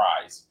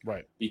surprise.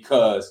 Right.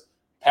 Because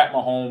Pat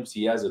Mahomes,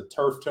 he has a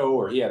turf toe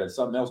or he had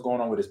something else going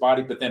on with his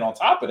body. But then on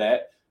top of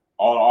that,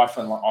 all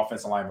the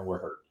offensive linemen were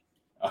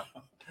hurt.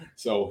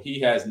 So he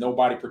has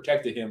nobody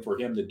protected him for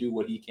him to do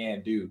what he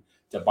can do,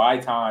 to buy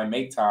time,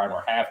 make time,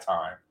 or have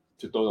time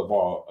to throw the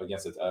ball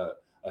against a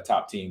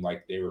top team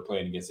like they were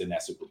playing against in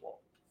that Super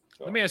Bowl.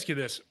 So. Let me ask you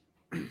this.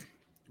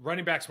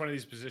 Running back's one of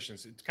these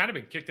positions. It's kind of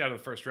been kicked out of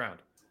the first round.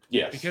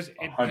 Yes, because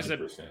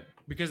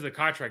of the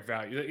contract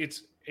value.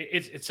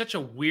 It's such a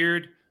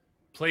weird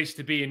place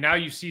to be. And now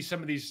you see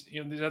some of these,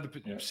 these other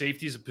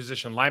safeties a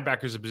position,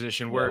 linebackers a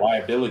position where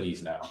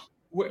liabilities now.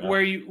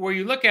 Where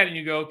you look at it and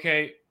you go,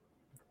 okay,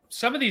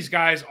 some of these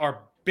guys are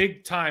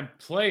big time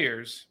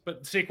players,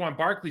 but Saquon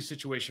Barkley's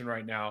situation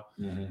right now,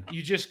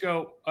 you just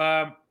go,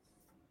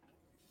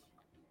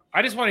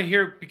 I just want to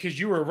hear, because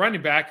you were a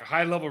running back, a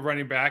high-level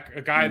running back,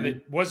 a guy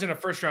that wasn't a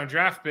first-round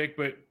draft pick,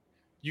 but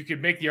you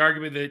could make the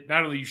argument that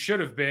not only you should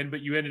have been, but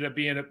you ended up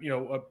being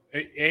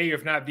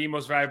if not the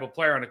most valuable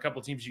player on a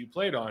couple teams you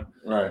played on.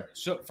 Right.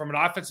 So from an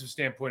offensive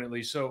standpoint, at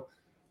least. So,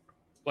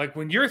 like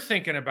when you're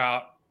thinking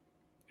about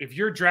if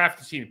you're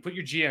drafting a team, put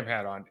your GM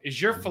hat on.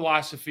 Is your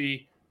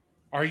philosophy?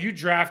 Are you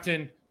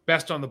drafting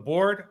best on the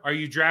board? Are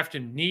you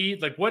drafting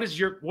need? Like, what is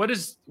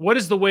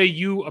the way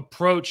you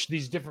approach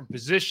these different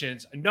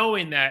positions,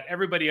 knowing that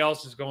everybody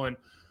else is going,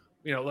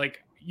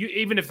 like you,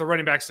 even if the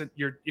running backs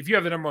if you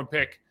have the number one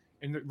pick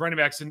and the running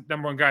back's the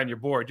number one guy on your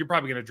board, you're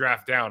probably going to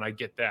draft down. I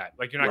get that.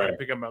 Like, you're not going to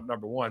pick him up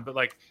number one, but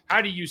like,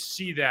 how do you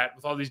see that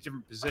with all these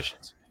different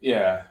positions?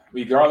 Yeah.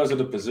 Regardless of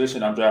the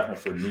position, I'm drafting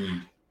for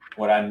need,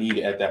 what I need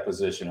at that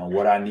position or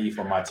what I need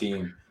for my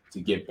team to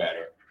get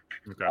better.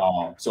 Okay.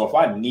 So if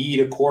I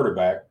need a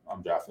quarterback,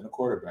 I'm drafting a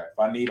quarterback. If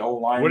I need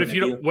O-line, what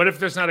if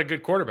there's not a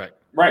good quarterback?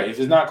 Right. If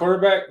it's not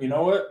quarterback, you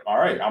know what? All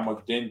right, I'm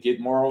gonna then get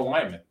more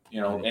O-linemen.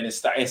 And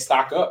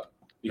stock up,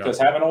 because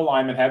having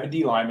O-linemen, having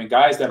D-linemen,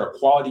 guys that are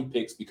quality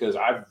picks. Because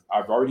I've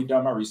already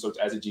done my research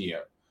as a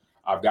GM.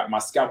 I've got my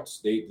scouts.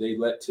 They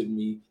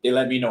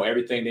let me know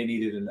everything they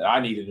needed and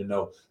I needed to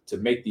know to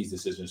make these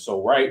decisions.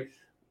 So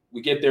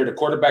we get there. The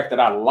quarterback that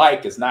I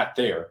like is not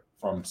there,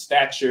 from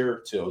stature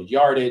to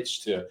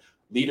yardage to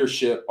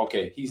leadership.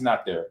 Okay, he's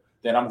not there.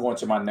 Then I'm going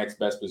to my next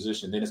best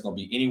position. Then it's going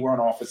to be anywhere on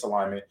offensive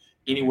lineman,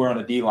 anywhere on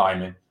the D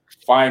lineman.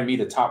 Find me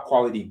the top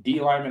quality D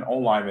lineman, O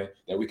lineman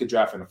that we could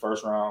draft in the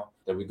first round,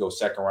 that we go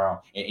second round,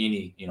 and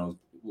any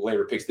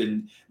later picks.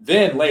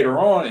 Then later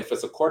on, if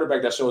it's a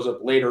quarterback that shows up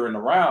later in the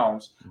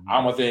rounds,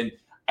 I'm within.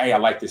 Hey, I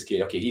like this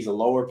kid. Okay, he's a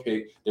lower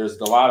pick. There's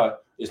no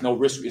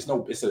risk.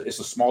 It's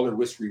a smaller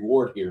risk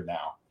reward here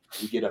now.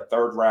 We get a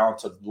third round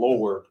to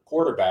lower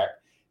quarterback.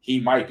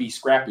 He might be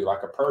scrappy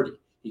like a Purdy.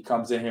 He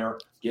comes in here,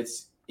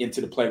 gets into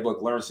the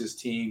playbook, learns his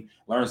team,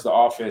 learns the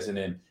offense, and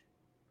then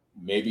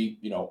maybe,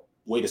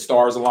 way the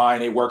stars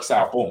align, it works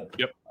out. Boom.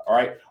 Yep. All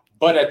right.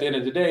 But at the end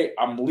of the day,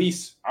 I'm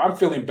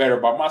feeling better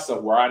about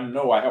myself, where I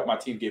know I help my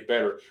team get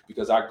better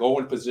because I go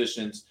in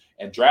positions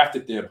and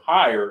drafted them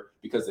higher,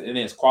 because and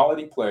it's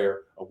quality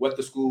player of what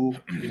the school,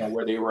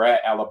 where they were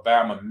at,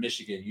 Alabama,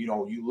 Michigan.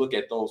 You look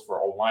at those for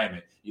O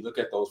linemen, you look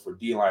at those for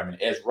D linemen,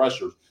 edge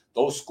rushers,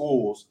 those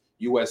schools,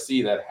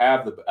 USC, that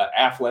have the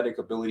athletic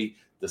ability,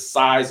 the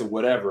size of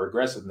whatever,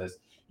 aggressiveness,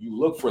 you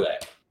look for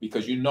that,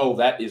 because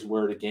that is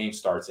where the game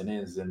starts and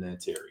ends, in the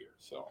interior.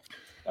 So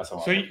that's how.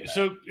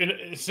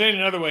 Saying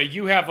another way,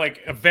 you have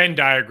like a Venn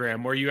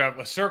diagram where you have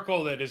a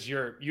circle that is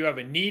you have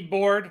a need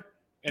board,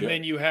 and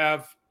then you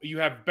have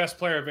best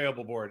player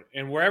available board,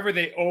 and wherever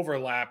they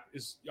overlap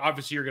is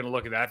obviously you're going to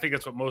look at that. I think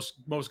that's what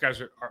most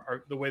guys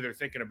are the way they're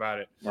thinking about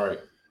it. Right.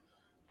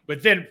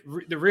 But then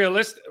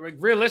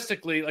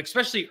realistically, like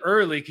especially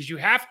early, because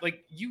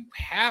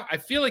I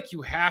feel like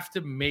you have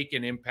to make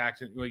an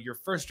impact. Your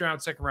first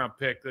round, second round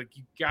pick, like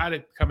you got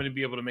to come in and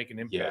be able to make an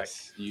impact.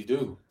 Yes, you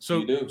do.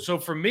 So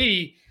for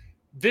me,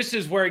 this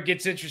is where it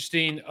gets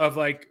interesting of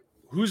like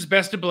who's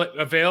best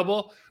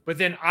available. But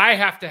then I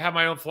have to have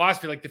my own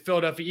philosophy, like the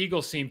Philadelphia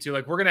Eagles seem to.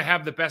 Like, we're going to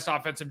have the best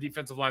offensive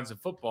defensive lines in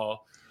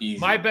football. Easy.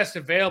 My best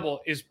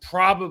available is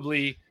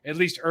probably, at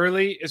least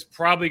early, is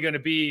probably going to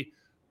be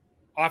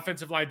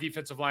offensive line,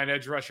 defensive line,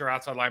 edge rusher,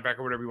 outside linebacker,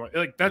 whatever you want.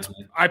 Like that's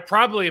I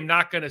probably am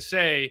not going to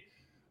say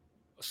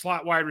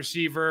slot wide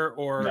receiver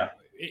or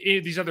any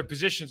of these other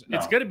positions.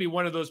 It's going to be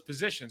one of those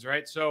positions,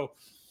 right? So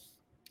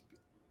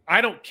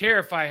I don't care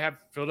if I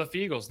have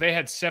Philadelphia Eagles. They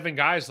had 7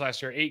 guys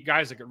last year, 8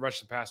 guys that could rush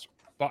the passer.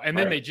 And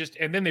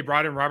then they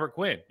brought in Robert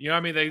Quinn. You know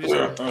what I mean?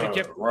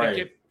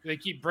 They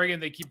keep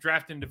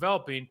drafting and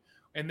developing,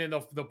 and then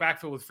they'll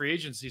backfill with free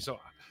agency. So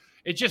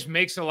it just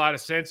makes a lot of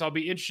sense. I'll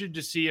be interested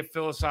to see if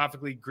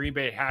philosophically Green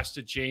Bay has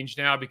to change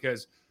now,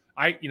 because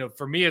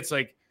for me, it's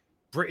like,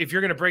 if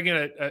you're going to bring in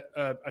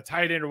a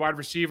tight end or wide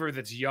receiver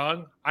that's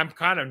young, I'm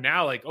kind of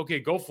now like, okay,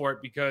 go for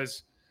it,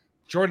 because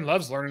Jordan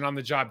Love's learning on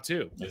the job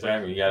too.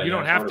 Exactly. You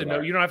don't have to know.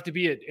 You don't have to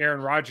be at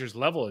Aaron Rodgers'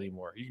 level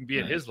anymore. You can be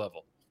at his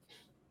level.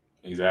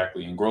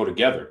 Exactly, and grow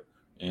together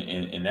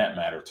in that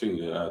matter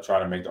too. Try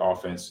to make the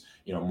offense,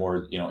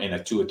 more, in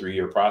a 2 or 3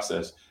 year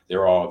process.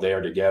 They're all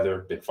there together,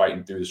 been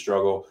fighting through the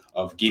struggle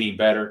of getting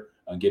better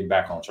and getting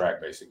back on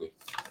track, basically.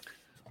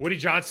 Woody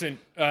Johnson,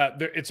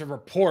 it's a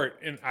report,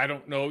 and I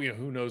don't know,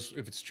 who knows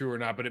if it's true or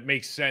not, but it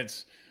makes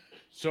sense.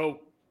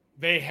 So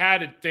they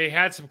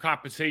had some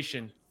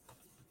compensation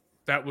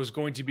that was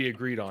going to be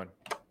agreed on,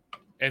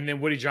 and then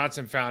Woody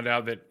Johnson found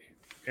out that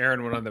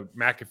Aaron went on the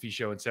McAfee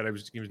show and said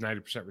he was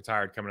 90%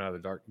 retired, coming out of the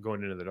dark,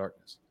 going into the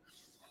darkness.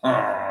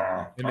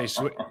 And they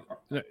switch.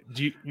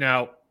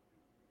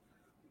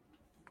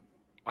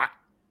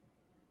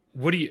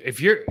 What do you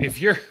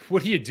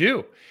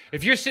do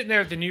if you're sitting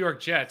there at the New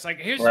York Jets? Like,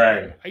 you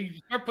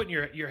start putting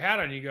your hat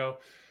on, you go,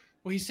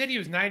 well, he said he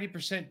was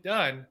 90%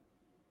 done.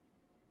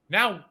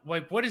 Now,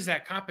 like, what does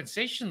that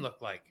compensation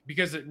look like?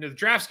 Because the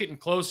draft's getting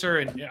closer,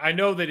 and I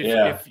know that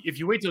if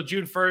you wait till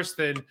June 1st,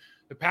 then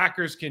the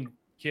Packers can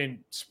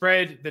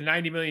spread the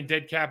 $90 million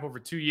dead cap over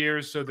 2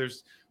 years. So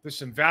there's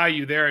some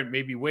value there, and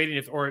maybe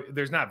waiting or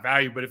there's not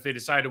value, but if they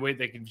decide to wait,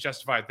 they can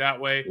justify it that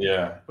way.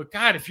 Yeah. But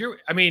God,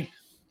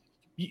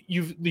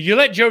 you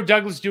let Joe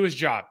Douglas do his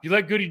job. You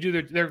let Goody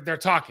do their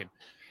talking.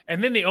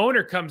 And then the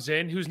owner comes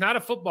in, who's not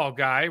a football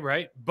guy,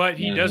 right? But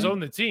he does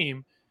own the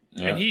team.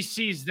 Yeah. And he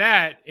sees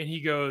that and he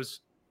goes,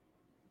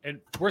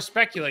 and we're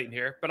speculating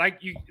here, but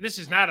this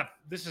is not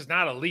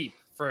a leap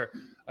for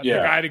the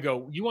guy to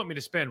go, you want me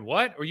to spend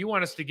what? Or you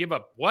want us to give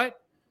up what?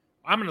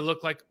 I'm going to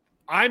look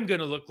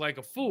like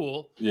a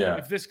fool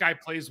if this guy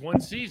plays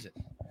one season.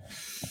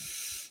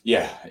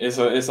 Yeah, it's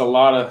a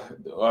lot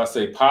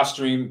of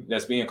posturing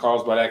that's being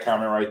caused by that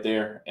comment right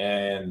there,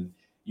 and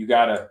you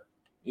gotta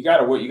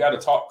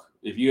talk.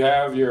 If you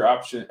have your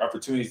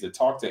opportunities to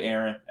talk to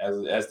Aaron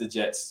as the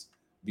Jets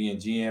being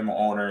GM or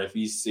owner, if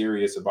he's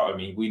serious about,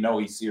 we know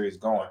he's serious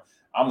going.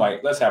 I'm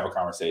like, let's have a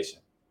conversation.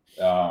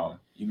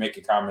 You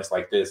making comments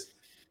like this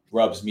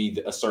rubs me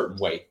a certain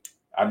way.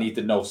 I need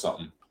to know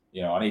something.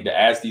 I need to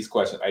ask these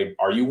questions.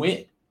 Are you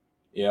in?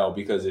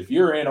 Because if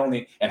you're in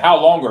only, and how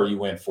long are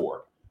you in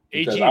for?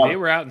 AG, they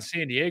were out in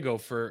San Diego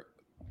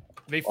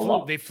they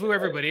flew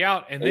everybody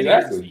out, and then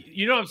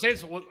you know what I'm saying.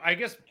 So, I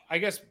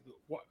guess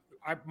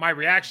my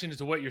reaction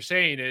to what you're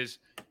saying is,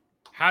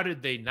 how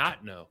did they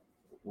not know?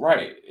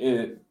 Right.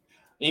 When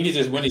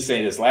he's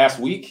saying this last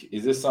week,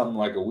 is this something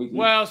like a week?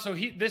 Well, so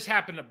this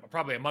happened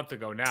probably a month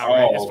ago now,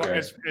 right?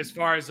 As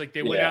far as like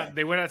they went out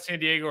to San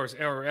Diego or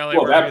LA.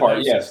 Well, that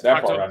part,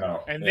 that part I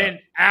know. And then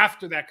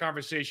after that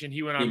conversation,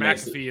 he went on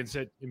McAfee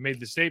and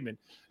made the statement,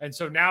 and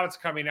so now it's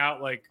coming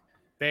out like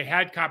they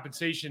had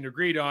compensation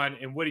agreed on,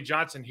 and Woody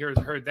Johnson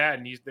heard that,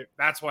 and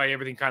that's why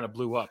everything kind of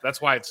blew up. That's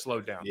why it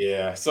slowed down.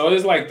 Yeah, so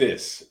it's like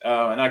this,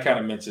 and I kind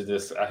of mentioned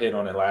this. I hit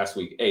on it last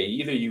week. Hey,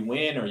 either you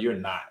win or you're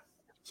not.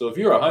 So if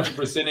you're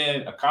 100%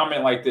 in, a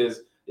comment like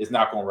this is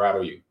not going to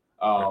rattle you,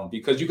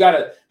 because you got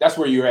to. That's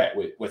where you're at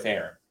with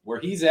Aaron, where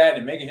he's at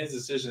and making his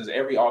decisions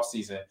every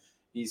offseason.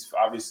 He's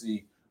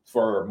obviously,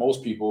 for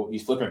most people,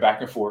 he's flipping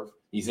back and forth.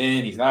 He's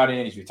in, he's not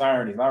in, he's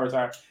retiring, he's not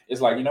retiring. It's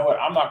like, you know what?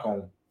 I'm not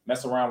going to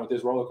mess around with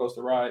this roller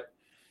coaster ride.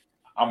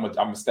 I'm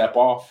gonna step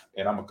off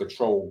and I'm gonna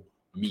control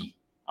me.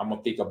 I'm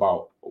gonna think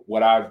about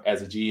what I've,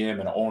 as a GM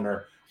and an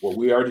owner, what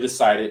we already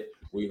decided.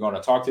 We're gonna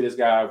talk to this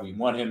guy. We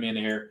want him in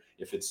here.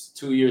 If it's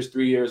 2 years,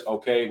 3 years,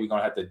 okay, we're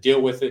gonna have to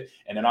deal with it.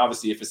 And then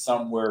obviously, if it's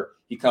something where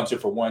he comes here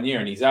for 1 year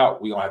and he's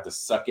out, we're gonna have to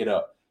suck it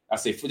up. I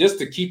say, just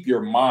to keep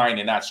your mind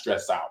and not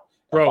stress out.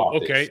 Bro,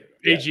 okay,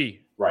 this.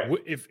 AG, right?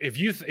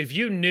 If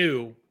you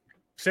knew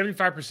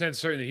 75%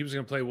 certain that he was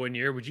going to play 1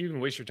 year, would you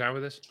even waste your time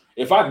with this?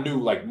 If I knew,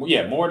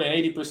 more than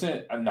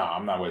 80%, no,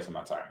 I'm not wasting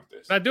my time with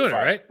this. Not doing it,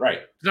 right?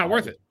 Right. It's not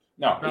worth it.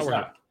 No, it's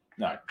not.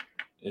 No,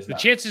 it's the not.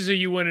 chances of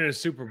you winning a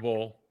Super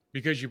Bowl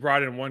because you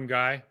brought in one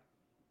guy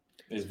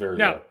is very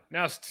low.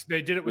 Now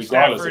they did it with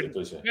Regardless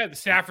Stafford. The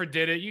Stafford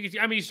did it.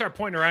 You start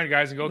pointing around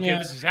guys and go, okay,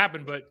 this has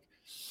happened, but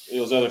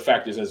those other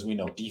factors, as we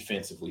know,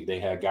 defensively, they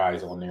had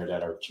guys on there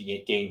that are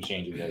game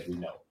changers, as we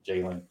know.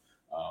 Jalen,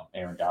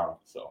 Aaron Donald,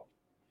 so.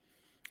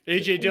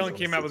 AJ Dillon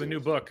came out with a new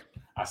book.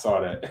 I saw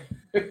that.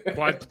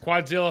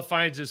 Quadzilla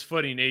finds his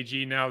footing,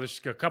 AG. Now, there's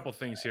a couple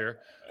things here.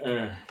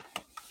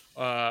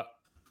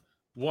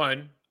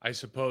 One, I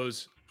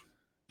suppose,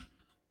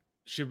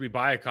 should we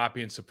buy a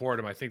copy and support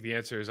him? I think the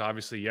answer is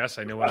obviously yes.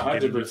 I know what I'm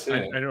getting.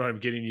 100%. I know what I'm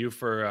getting you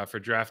for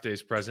draft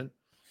day's present.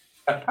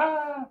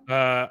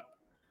 I'm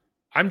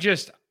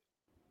just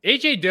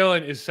AJ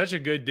Dillon is such a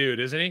good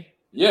dude, isn't he?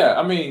 Yeah,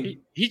 I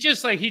mean,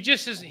 it's like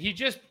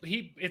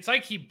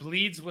he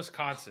bleeds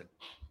Wisconsin.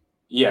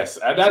 yes,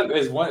 that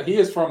is one. He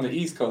is from the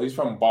East Coast. He's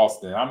from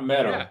Boston. I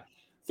met him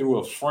through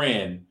a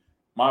friend.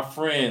 My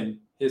friend,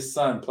 his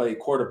son played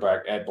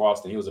quarterback at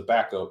Boston. He was a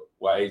backup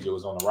while AJ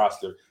was on the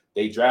roster.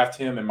 They draft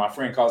him, and my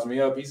friend calls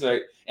me up. He's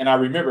like, and I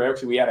remember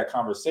actually we had a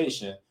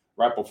conversation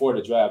right before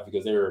the draft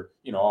because they were,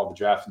 all the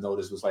draft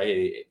notice was like,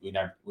 hey,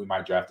 we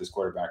might draft this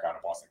quarterback out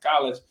of Boston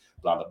College,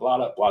 blah, blah, blah,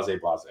 blah, blase,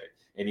 blase.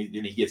 And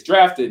then he gets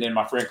drafted, and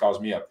my friend calls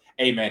me up.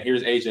 Hey, man,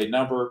 here's AJ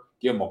number.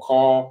 Give him a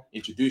call.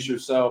 Introduce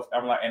yourself.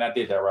 I'm like, and I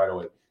did that right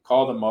away.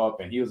 Called him up,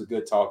 and he was a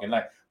good talk. And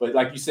but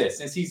like you said,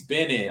 since he's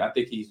been in, I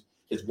think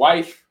his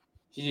wife,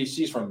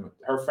 she's from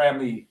her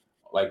family,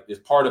 like is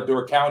part of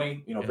Door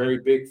County, very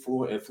big,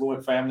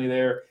 affluent family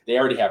there. They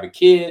already have a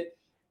kid,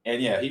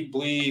 and yeah, he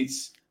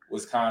bleeds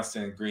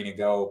Wisconsin green and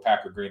gold,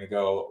 Packer green and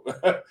gold.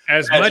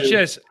 as much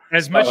as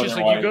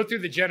like you go through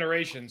the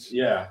generations.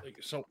 Yeah.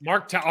 So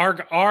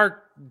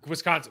our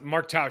Wisconsin,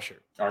 Mark Tauscher,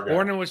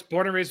 born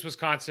and raised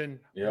Wisconsin,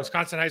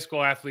 Wisconsin high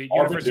school athlete,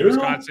 University of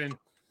Wisconsin,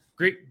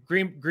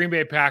 Green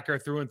Bay Packer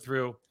through and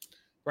through.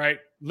 Right.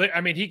 I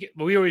mean,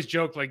 we always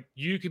joke like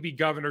you could be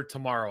governor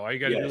tomorrow. All you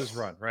got to do is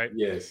run. Right.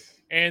 Yes.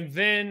 And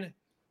then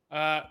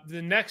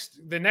the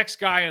next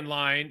guy in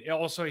line,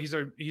 also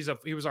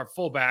he was our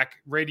fullback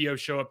radio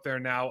show up there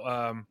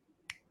now.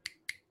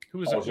 Who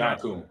was it? John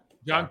Kuhn.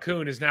 John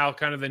Kuhn is now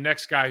kind of the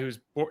next guy who's,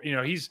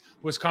 he's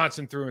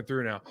Wisconsin through and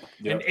through now.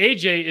 Yep. And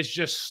AJ is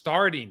just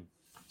starting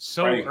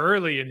so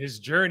early in his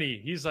journey.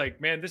 He's like,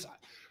 man,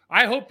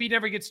 I hope he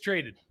never gets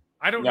traded.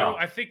 I don't know.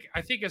 I think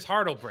his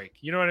heart will break.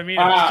 You know what I mean?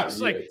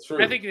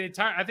 True.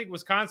 I think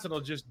Wisconsin will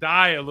just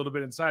die a little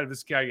bit inside if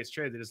this guy gets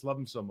traded. They just love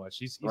him so much.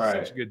 He's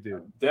such a good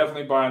dude.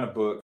 Definitely buying a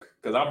book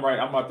because I'm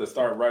about to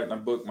start writing a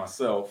book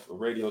myself. A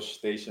radio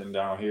station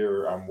down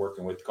here I'm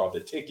working with called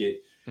The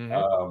Ticket.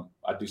 Mm-hmm.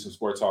 I do some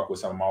sports talk with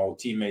some of my old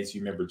teammates.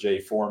 You remember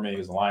Jay Foreman? He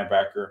was a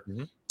linebacker.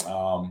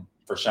 Mm-hmm.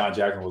 For Sean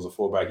Jackson was a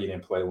fullback. He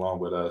didn't play long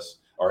with us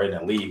or in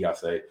the league, I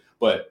say,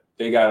 but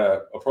they got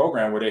a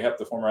program where they help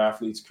the former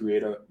athletes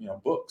create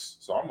books.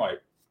 So I'm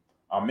like,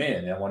 I'm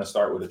in, and I want to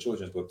start with a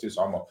children's book too.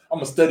 So I'm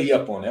gonna study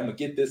up on it. I'm gonna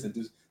get this and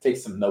just take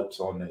some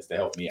notes on this to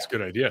help me out. That's a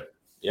good idea.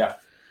 Yeah,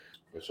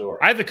 for sure.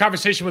 I had the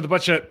conversation with a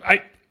bunch of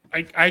I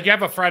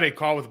have a Friday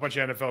call with a bunch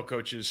of NFL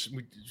coaches.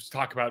 We just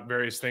talk about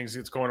various things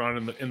that's going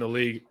on in the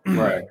league.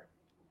 Right.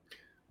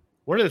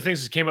 One of the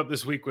things that came up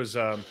this week was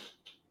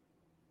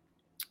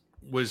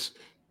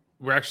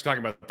we're actually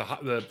talking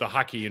about the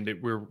hockey, and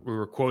we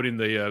were quoting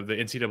the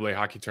NCAA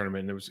hockey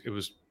tournament, and it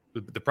was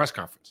the press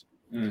conference,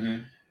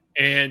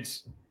 and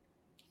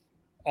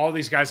all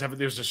these guys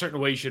there's a certain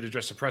way you should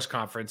address a press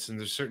conference, and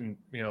there's certain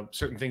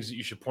things that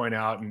you should point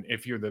out, and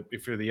if you're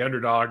the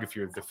underdog, if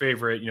you're the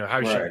favorite, how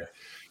you should,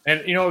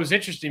 and it was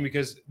interesting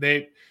because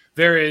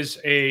there's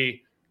a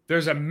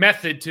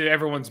method to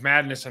everyone's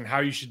madness on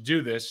how you should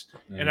do this,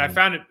 and I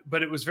found it,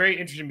 but it was very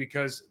interesting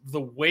because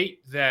the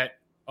weight that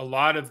a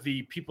lot of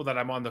the people that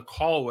I'm on the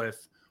call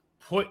with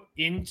put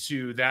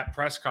into that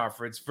press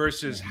conference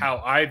versus how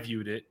I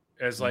viewed it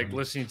as like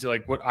listening to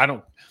like what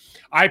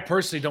I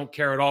personally don't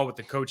care at all what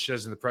the coach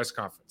says in the press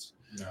conference.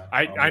 No,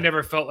 I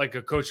never felt like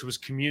a coach was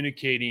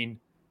communicating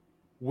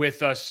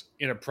with us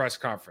in a press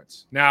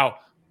conference. Now,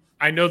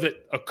 I know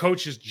that a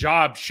coach's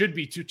job should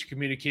be to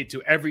communicate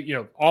to every,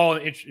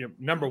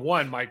 number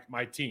one,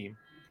 my team.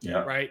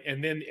 Yeah. Right.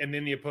 And then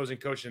the opposing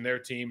coach and their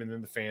team, and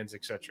then the fans,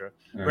 et cetera.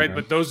 Right.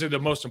 But those are the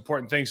most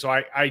important things. So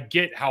I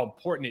get how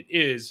important it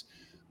is,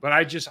 but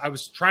I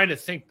was trying to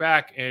think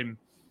back and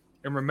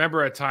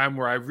remember a time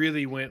where I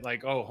really went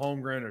like, oh,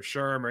 Holmgren or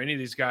Sherm or any of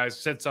these guys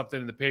said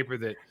something in the paper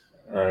that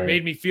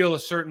made me feel a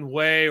certain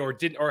way or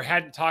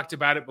hadn't talked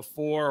about it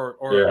before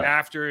or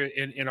after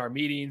in our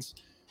meetings.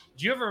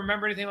 Do you ever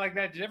remember anything like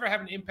that? Did it ever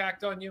have an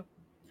impact on you?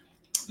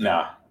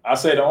 Nah, I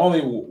say the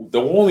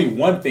only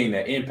one thing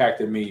that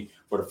impacted me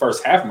for the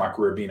first half of my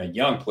career being a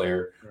young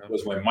player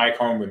was when Mike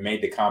Holmgren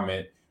made the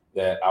comment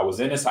that I was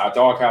in this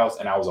doghouse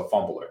and I was a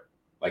fumbler.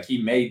 Like he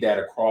made that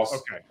across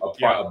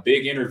a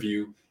big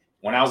interview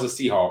when I was a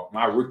Seahawk,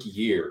 my rookie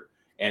year.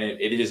 And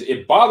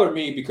it bothered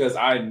me because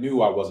I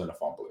knew I wasn't a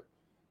fumbler.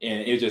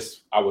 And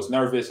I was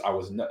nervous. I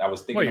was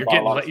thinking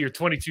about you're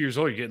 22 years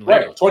old. You're getting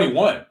later. Right,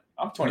 21.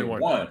 I'm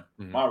 21.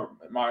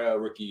 My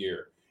rookie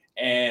year.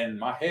 And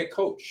my head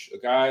coach, a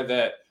guy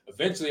that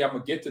eventually I'm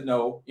going to get to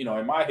know,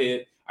 in my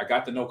head, I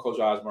got to know Coach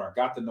Osborne. I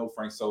got to know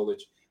Frank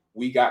Solich.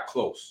 We got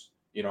close.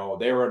 They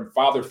were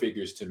father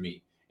figures to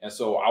me. And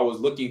so I was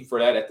looking for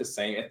that at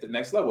the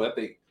next level.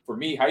 For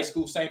me, high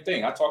school, same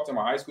thing. I talked to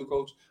my high school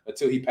coach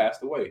until he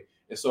passed away.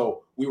 And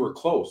so we were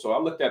close. So I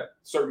looked at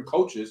certain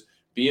coaches,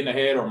 being the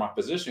head or my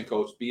position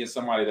coach, being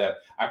somebody that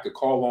I could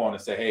call on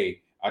and say,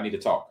 hey, I need to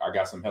talk. I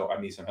got some help.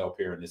 I need some help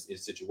here in this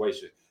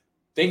situation.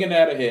 Thinking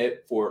that ahead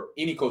for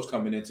any coach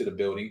coming into the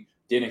building,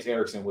 Dennis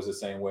Erickson was the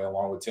same way,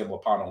 along with Tim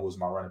Lapano, who was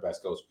my running backs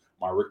coach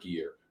my rookie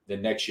year.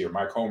 Then next year,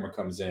 Mike Homer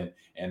comes in,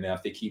 and I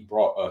think he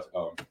brought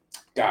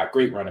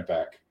great running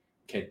back.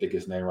 Can't think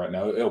his name right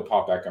now. It'll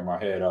pop back in my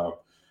head.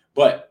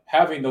 But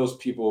having those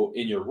people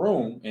in your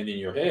room and in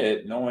your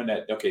head, knowing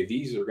that, okay,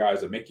 these are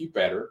guys that make you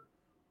better,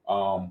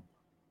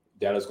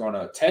 that is going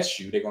to test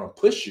you. They're going to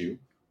push you,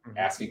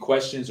 asking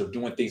questions or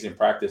doing things in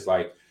practice,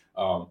 like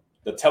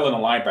telling a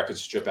linebacker to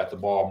strip at the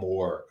ball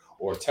more,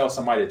 or tell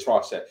somebody to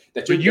trust that.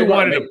 You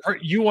wanted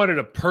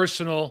a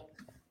personal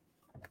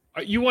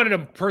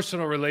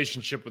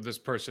relationship with this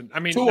person.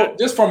 I mean,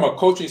 just from a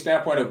coaching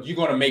standpoint of, you're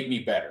going to make me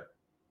better.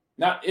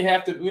 We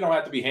don't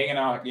have to be hanging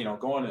out,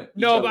 going to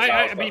no, but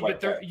I mean,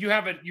 but you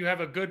have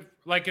a good,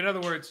 like, in other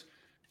words,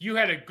 you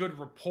had a good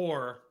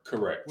rapport,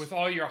 correct, with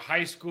all your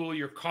high school,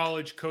 your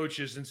college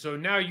coaches, and so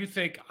now you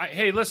think,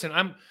 hey, listen,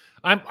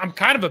 I'm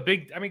kind of a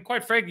big. I mean,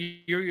 quite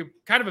frankly, you're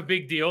kind of a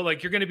big deal.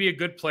 Like, you're going to be a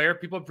good player.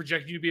 People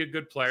project you to be a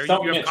good player.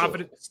 You have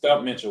confidence.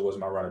 Stump Mitchell was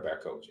my running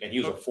back coach, and he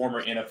was a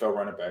former NFL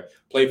running back.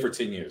 Played for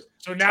 10 years.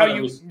 So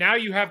now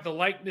you have the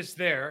likeness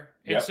there,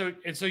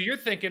 and so you're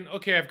thinking,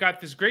 okay, I've got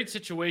this great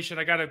situation.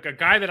 I got a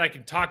guy that I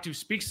can talk to,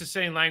 speaks the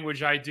same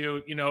language I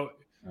do,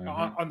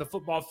 on the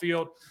football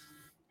field.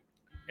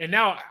 And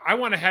now I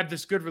want to have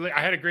this good I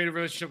had a great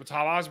relationship with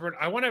Tom Osborne.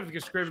 I want to have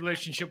this great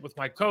relationship with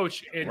my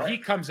coach, and he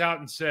comes out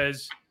and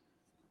says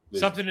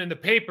something in the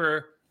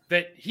paper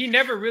that he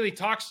never really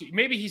talks to you.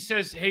 Maybe he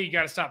says, hey, you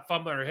got to stop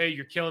fumbling, or hey,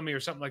 you're killing me, or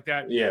something like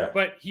that. Yeah.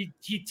 But he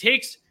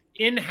takes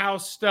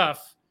in-house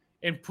stuff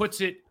and puts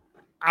it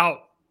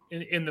out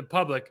in the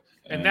public.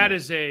 And that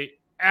is a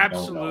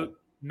absolute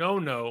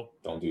no.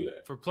 Don't do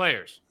that for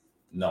players.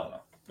 No,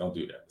 don't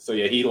do that. So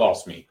yeah, he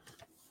lost me.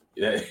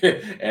 Yeah.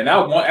 and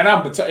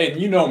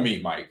you know me,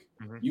 Mike.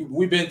 Mm-hmm.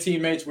 We've been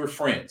teammates, we're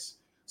friends.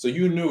 So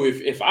you knew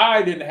if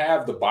I didn't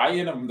have the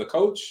buy-in of the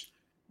coach,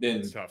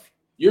 then it's tough.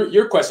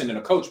 You're questioning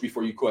the coach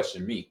before you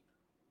question me,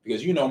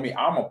 because you know me,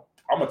 I'm a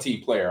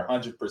team player,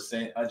 100%,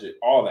 100,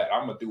 all that.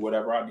 I'm gonna do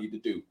whatever I need to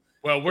do.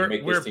 Well,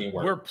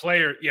 we're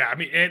players, yeah. I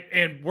mean,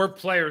 and we're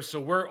players,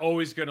 so we're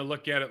always gonna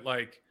look at it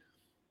like,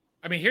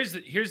 I mean, here's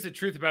the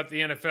truth about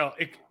the NFL,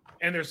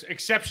 and there's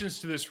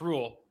exceptions to this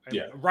rule.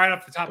 Yeah. Right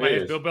off the top of my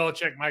head, Bill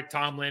Belichick, Mike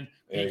Tomlin,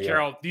 Pete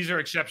Carroll, these are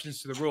exceptions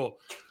to the rule.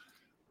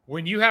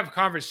 When you have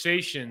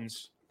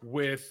conversations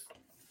with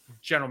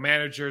general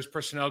managers,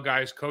 personnel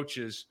guys,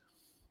 coaches,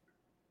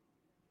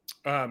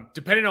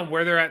 depending on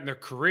where they're at in their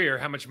career,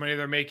 how much money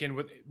they're making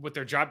with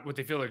their job, what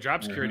they feel their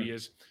job security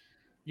is,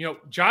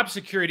 job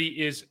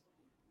security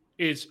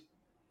is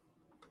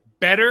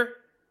better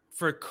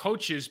for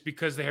coaches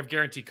because they have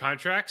guaranteed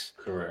contracts.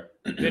 Correct.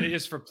 Than it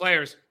is for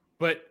players.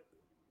 But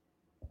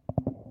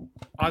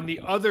on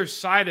the other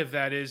side of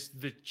that is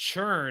the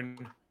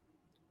churn,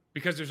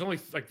 because there's only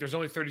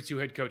 32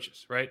 head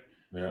coaches, right?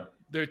 Yeah.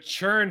 The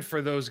churn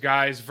for those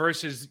guys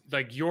versus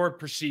like your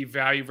perceived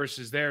value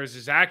versus theirs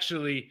is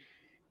actually,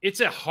 it's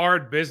a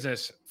hard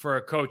business for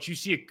a coach. You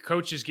see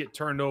coaches get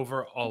turned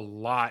over a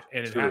lot,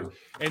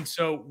 and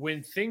so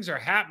when things are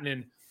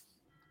happening,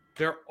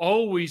 they're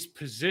always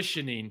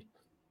positioning,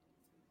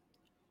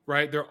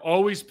 right? They're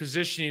always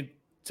positioning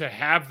to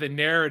have the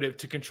narrative,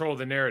 to control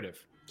the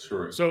narrative.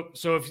 True. So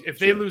if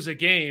they lose a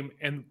game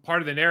and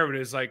part of the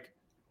narrative is like,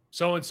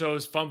 so-and-so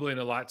is fumbling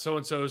a lot,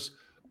 so-and-so's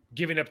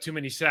giving up too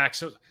many sacks,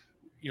 so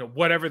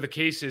whatever the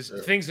case is,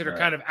 things that are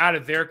kind of out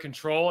of their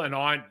control and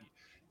on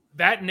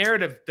that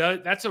narrative,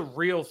 that's a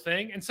real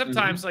thing. And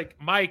sometimes like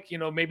Mike,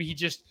 maybe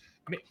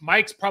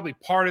Mike's probably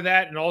part of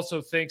that, and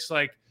also thinks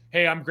like,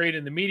 hey, I'm great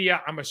in the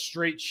media, I'm a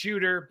straight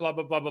shooter, blah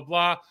blah blah blah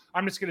blah,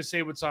 I'm just going to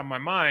say what's on my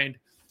mind.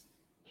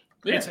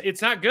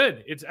 It's not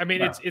good.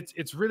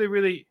 It's really,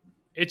 really,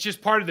 it's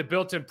just part of the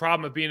built-in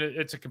problem of being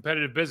it's a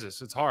competitive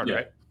business. It's hard,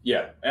 right?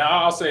 Yeah. And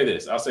I'll say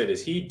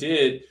this. He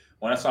did,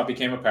 when I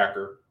became a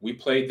Packer, we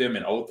played them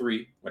in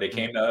 2003 when they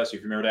came to us.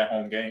 If you remember that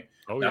home game.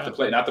 Not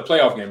the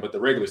playoff game, but the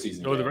regular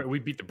season game. We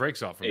beat the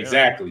brakes off them.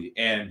 Exactly.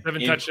 And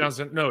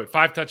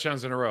 5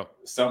 touchdowns in a row.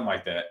 Something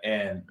like that.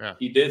 And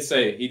he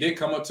did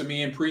come up to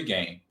me in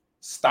pregame,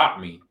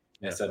 stopped me,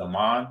 and said,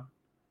 Ahman,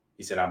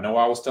 he said, I know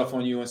I was tough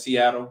on you in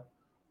Seattle,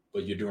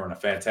 but you're doing a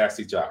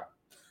fantastic job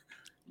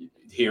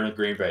here in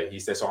Green Bay. He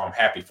said, so I'm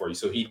happy for you.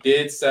 So he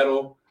did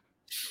settle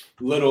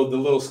the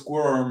little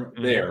squirm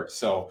there.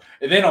 So,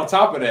 and then on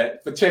top of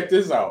that, but check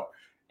this out.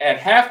 At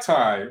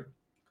halftime,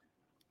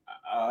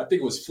 I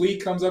think it was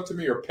Fleet comes up to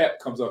me, or Pep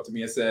comes up to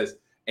me and says,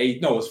 hey,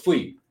 no, it's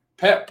Fleet.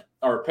 Fleet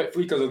comes up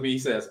to me, he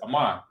says,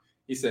 Ahman,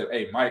 he said,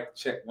 hey, Mike,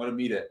 wanted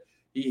me to,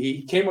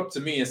 he came up to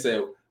me and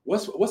said,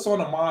 what's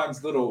on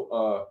Ahman's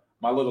little,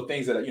 my little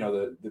things that,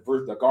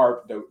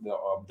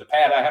 the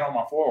pad I had on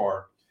my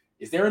forearm,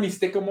 is there any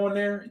stickum on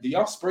there? Do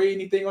y'all spray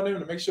anything on him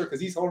to make sure?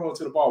 Because he's holding on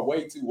to the ball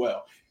way too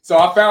well. So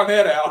I found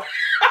that out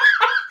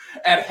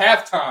at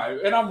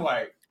halftime, and I'm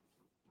like,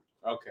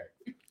 okay,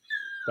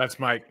 that's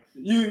Mike.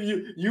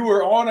 You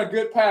were on a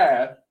good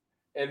path,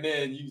 and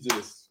then you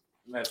just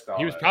messed up.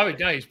 He's probably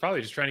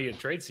just trying to get a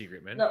trade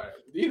secret, man. No,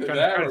 either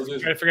trying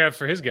to figure out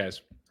for his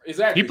guys.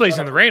 Exactly. He plays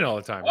in the rain all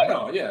the time. I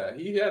know, yeah.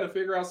 He had to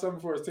figure out something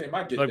for his team.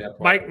 I get that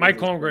part. Mike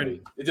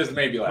Holmgren. It just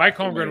made me laugh. Mike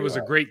Holmgren was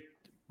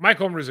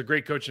a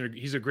great coach, and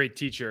he's a great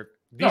teacher.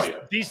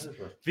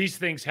 These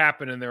things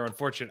happen, and they're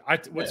unfortunate.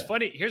 What's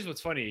funny? Here's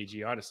what's funny,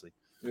 AG. Honestly.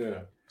 Yeah.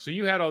 So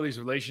you had all these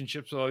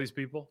relationships with all these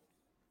people.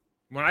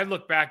 When I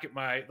look back at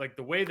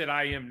the way that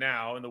I am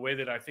now, and the way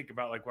that I think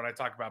about when I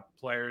talk about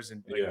players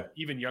and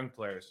even young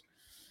players,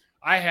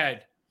 I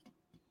had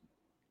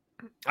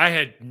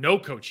no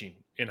coaching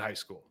in high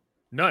school.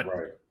 None.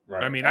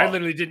 Right. I mean, I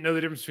literally didn't know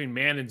the difference between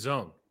man and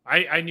zone.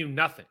 I knew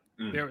nothing.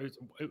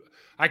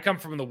 I come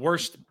from the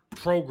worst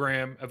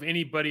program of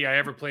anybody I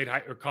ever played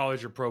high or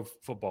college or pro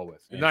football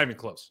with. Not even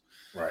close.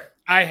 Right.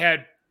 I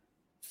had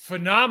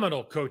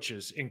phenomenal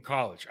coaches in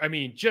college. I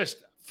mean,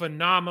 just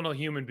phenomenal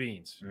human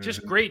beings,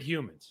 just great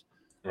humans.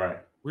 Right.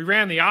 We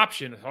ran the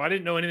option. So I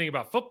didn't know anything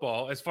about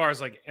football as far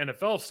as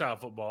NFL style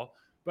football,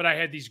 but I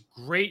had these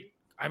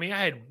I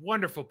had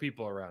wonderful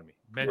people around me,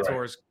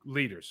 mentors,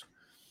 leaders.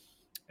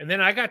 And then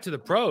I got to the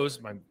pros.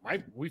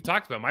 We've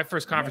talked about my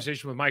first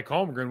conversation with Mike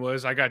Holmgren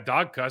was I got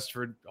dog cussed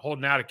for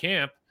holding out of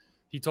camp.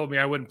 He told me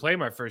I wouldn't play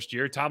my first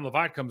year. Tom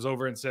Lavatte comes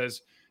over and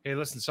says, "Hey,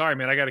 listen, sorry,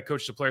 man, I got to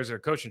coach the players that are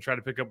coaching. Try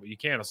to pick up what you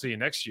can. I'll see you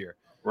next year."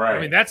 Right. I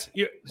mean, that's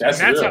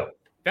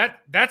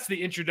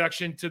the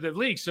introduction to the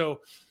league.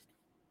 So,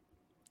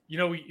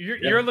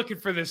 you're looking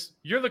for this.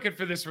 You're looking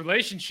for this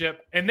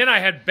relationship. And then I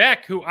had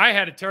Beck, who I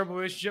had a terrible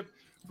relationship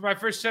for my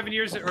first 7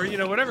 years, or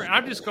whatever.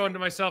 I'm just going to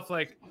myself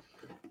like,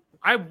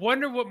 I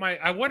wonder what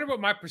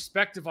my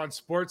perspective on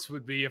sports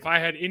would be if I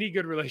had any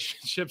good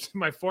relationships in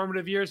my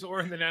formative years or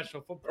in the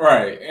National Football.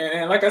 Right,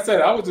 and like I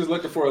said, I was just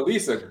looking for at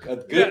least a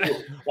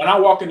good. When I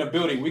walk in the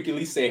building, we can at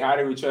least say hi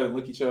to each other, and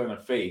look each other in the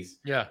face.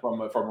 Yeah,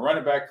 from a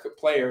running back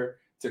player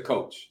to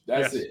coach.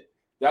 That's it.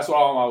 That's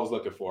all I was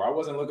looking for. I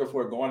wasn't looking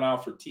for going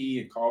out for tea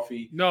and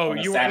coffee. No,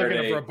 you weren't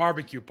looking for a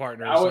barbecue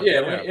partner. I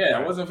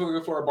wasn't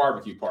looking for a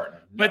barbecue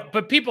partner. No.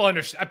 But people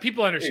understand.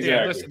 People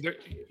understand. Exactly.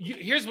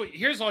 Listen,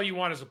 here's all you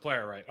want as a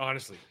player, right?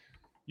 Honestly,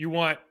 you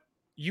want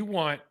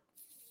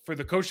for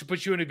the coach to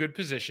put you in a good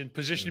position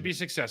to be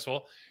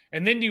successful,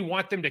 and then you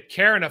want them to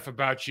care enough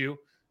about you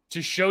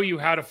to show you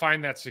how to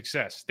find that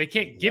success. They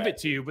can't give it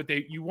to you, but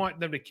you want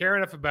them to care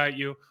enough about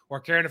you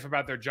or care enough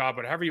about their job,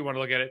 whatever you want to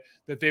look at it,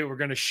 that they were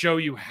going to show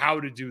you how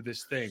to do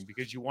this thing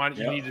because you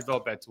need to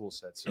develop that tool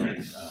set. So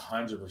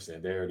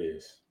 100%. There it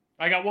is.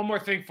 I got one more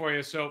thing for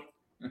you. So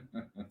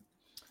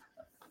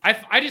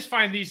I just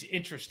find these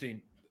interesting.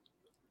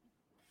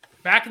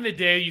 Back in the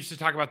day, you used to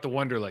talk about the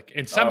Wonderlic,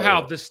 and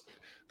somehow the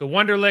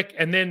Wonderlic,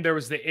 and then there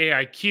was the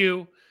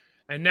AIQ,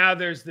 and now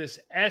there's this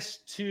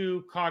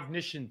S2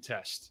 cognition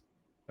test.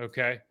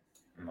 Okay.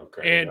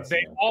 And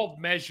they all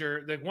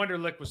measure. The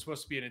Wonderlic was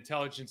supposed to be an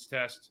intelligence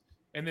test,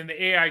 and then the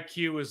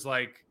AIQ is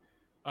like,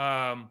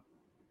 how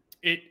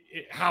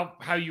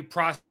you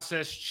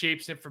process,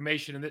 shapes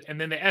information, and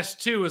then the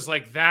S2 is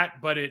like that,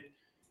 but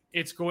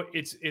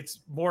it's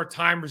more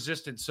time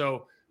resistant,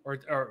 so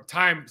or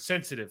time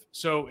sensitive.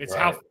 So it's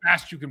how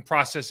fast you can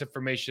process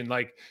information.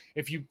 Like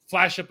if you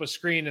flash up a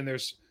screen and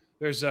there's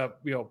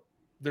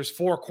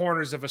four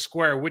corners of a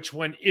square, which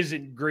one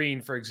isn't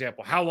green, for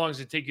example? How long does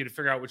it take you to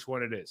figure out which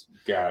one it is?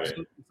 Got it.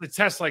 So the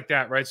tests like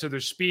that, right? So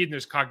there's speed and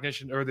there's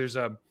cognition, or there's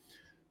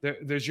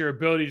your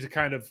ability to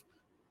kind of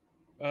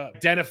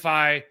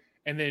identify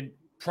and then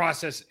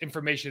process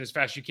information as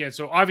fast as you can.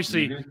 So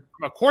obviously,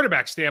 from a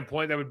quarterback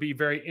standpoint, that would be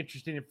very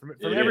interesting from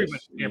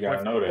everybody's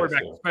standpoint, from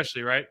quarterback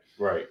especially, right?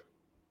 Right.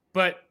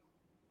 But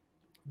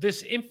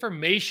this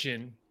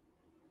information.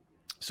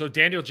 So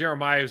Daniel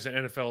Jeremiah, who's an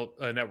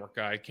NFL Network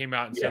guy, came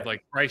out and said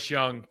like Bryce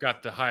Young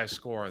got the highest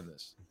score on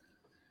this.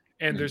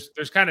 And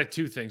there's kind of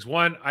two things.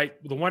 One,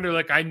 the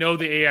Wonderlic, I know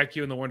the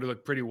AIQ and the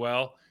Wonderlic pretty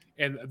well,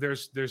 and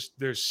there's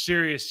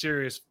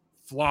serious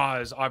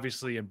flaws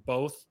obviously in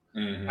both.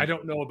 I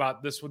don't know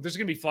about this one. There's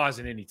going to be flaws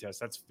in any test.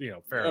 That's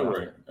fair enough.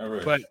 All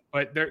right.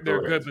 But they're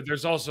good. But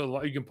there's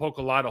also you can poke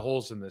a lot of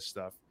holes in this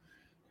stuff.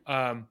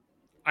 I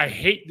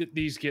hate that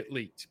these get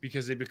leaked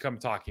because they become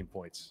talking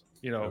points.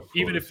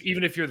 Even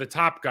if you're the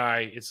top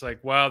guy, it's like,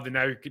 well, then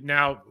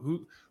now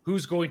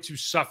who's going to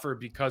suffer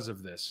because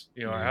of this?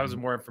 How's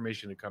more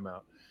information to come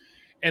out?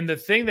 And the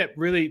thing that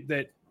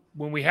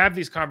when we have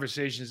these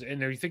conversations,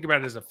 and you think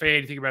about it as a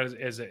fan, you think about it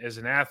as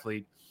an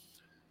athlete,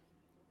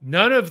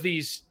 none of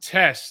these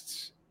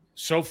tests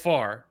so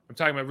far, I'm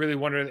talking about really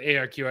wondering the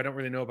AIQ, I don't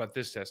really know about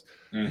this test.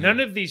 None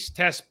of these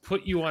tests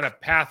put you on a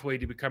pathway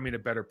to becoming a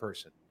better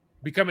person,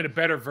 becoming a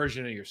better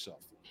version of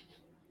yourself.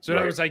 So in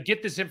other words, I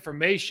get this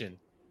information,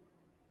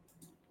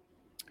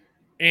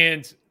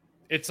 and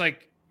it's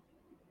like,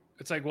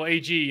 well,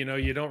 AG,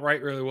 you don't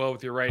write really well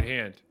with your right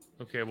hand.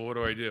 Okay, well, what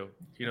do I do?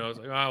 It's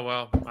like, oh,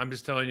 well, I'm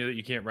just telling you that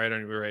you can't write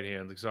on your right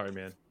hand. Like, sorry,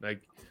 man.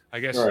 Like, I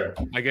guess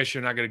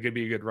you're not going to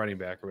be a good running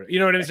back or whatever. You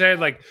know what I'm saying?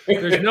 Like,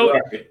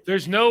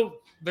 there's no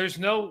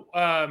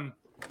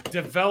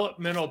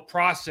developmental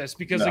process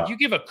because like you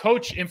give a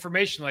coach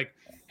information like,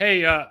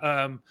 hey,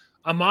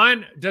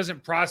 Ahman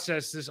doesn't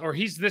process this, or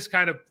he's this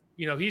kind of,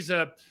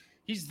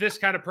 he's this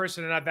kind of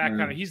person and not that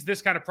kind of. He's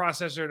this kind of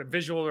processor,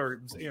 visual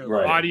or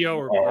Right. audio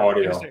or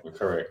audio.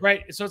 Correct.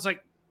 right. So it's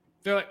like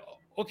they're like,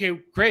 okay,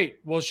 great.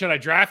 Well, should I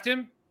draft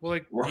him? Well,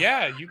 like,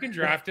 yeah, you can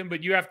draft him,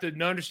 but you have to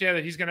understand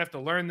that he's going to have to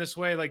learn this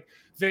way. Like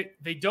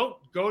they don't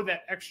go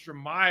that extra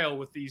mile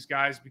with these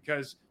guys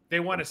because they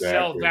want to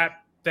sell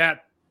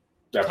that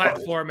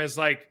platform as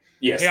like,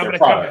 yes, hey, I'm going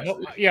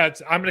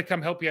to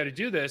come help you how to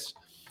do this.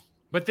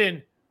 But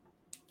then,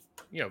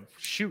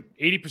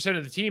 80%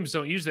 of the teams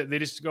don't use it. They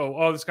just go,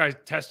 oh, this guy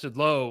tested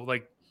low.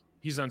 Like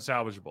he's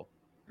unsalvageable.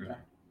 Yeah.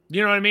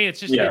 You know what I mean? It's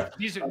just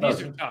these are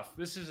tough.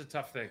 This is a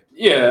tough thing.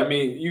 Yeah, I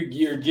mean,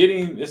 you're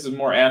getting this is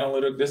more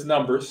analytic. This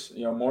numbers,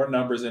 more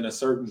numbers in a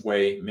certain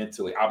way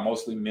mentally. I'm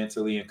mostly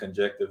mentally and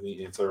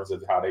conjectively in terms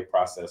of how they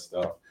process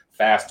stuff,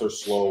 fast or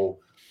slow,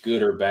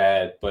 good or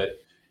bad.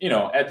 But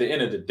at the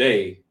end of the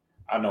day,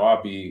 I know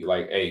I'll be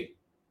like, hey,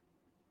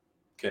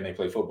 can they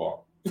play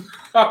football?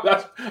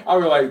 I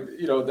was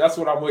like, that's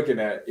what I'm looking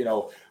at.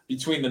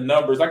 Between the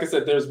numbers, like I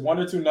said, there's one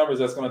or two numbers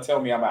that's going to tell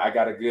me I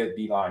got a good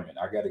D lineman,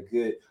 I got a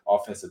good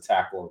offensive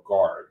tackle or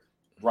guard,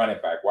 running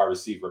back, wide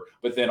receiver.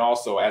 But then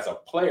also as a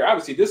player,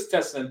 obviously this is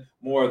testing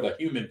more of the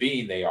human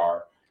being they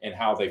are and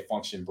how they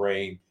function,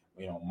 brain,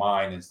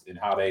 mind, and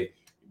how they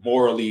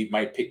morally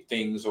might pick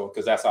things, or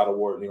because that's how the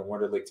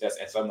Wonderlic test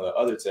and some of the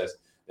other tests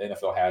the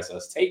NFL has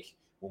us take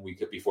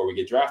before we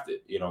get drafted.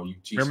 You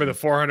remember the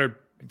 400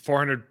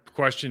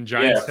 question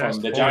Giants test?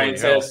 From the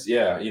Giants test.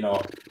 Yeah.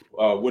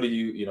 What do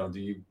you, do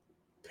you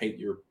paint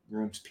your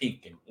rooms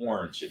pink and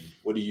orange, and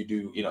what do you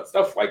do?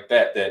 Stuff like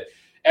that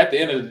at the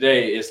end of the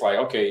day, it's like,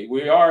 okay,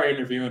 we are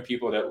interviewing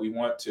people that we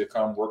want to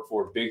come work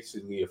for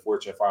basically a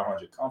Fortune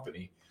 500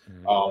 company.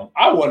 Mm-hmm.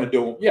 I want to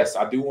do, yes,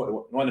 I do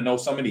want to know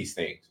some of these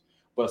things,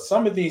 but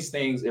some of these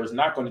things is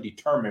not going to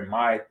determine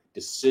my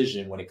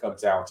decision when it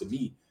comes down to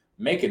me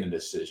making a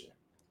decision.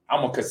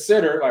 I'm going to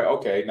consider like,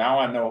 okay, now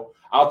I know.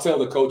 I'll tell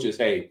the coaches,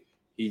 hey,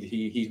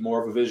 he's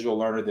more of a visual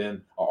learner than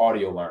an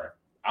audio learner.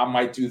 I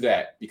might do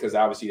that because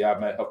obviously I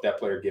might help that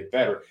player get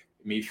better.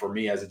 For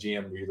me as a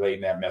GM,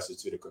 relaying that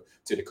message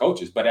to the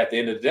coaches. But at the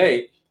end of the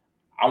day,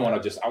 I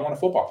want a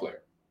football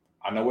player.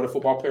 I know what a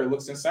football player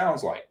looks and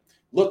sounds like.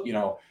 Look,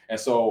 and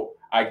so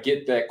I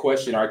get that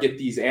question, or I get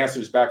these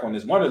answers back on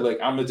this Wonderlic.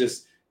 I'm gonna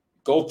just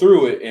go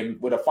through it and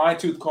with a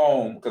fine-tooth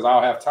comb, because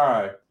I'll have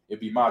time.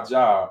 It'd be my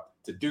job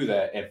to do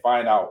that and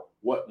find out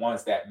what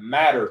ones that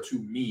matter to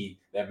me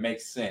that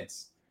makes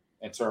sense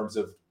in terms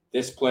of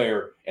this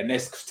player and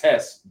this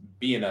test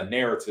being a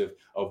narrative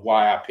of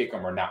why I pick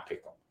them or not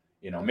pick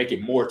them. Make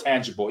it more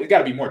tangible. It's got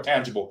to be more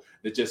tangible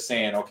than just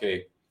saying,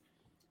 okay,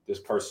 this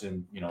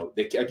person,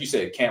 like you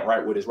said, can't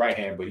write with his right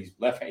hand, but he's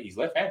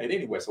left-handed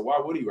anyway. So why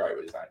would he write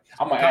with his right?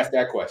 I'm gonna ask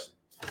that question.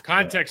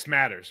 Context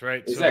matters,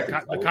 right? Exactly.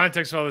 So the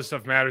context of all this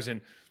stuff matters, and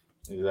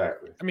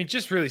exactly. I mean,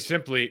 just really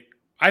simply,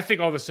 I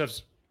think all this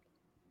stuff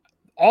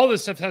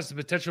has the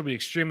potential to be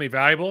extremely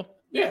valuable.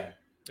 Yeah.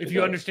 If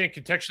you understand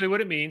contextually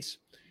what it means,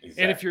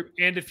 exactly.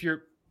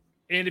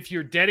 and if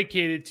you're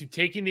dedicated to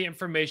taking the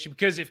information,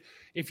 because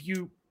if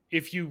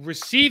you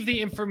receive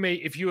the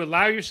information, if you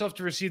allow yourself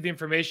to receive the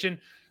information,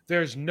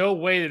 there's no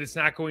way that it's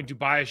not going to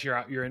bias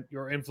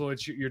your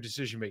influence, your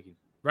decision making,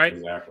 right?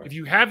 Exactly. If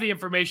you have the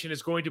information,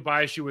 it's going to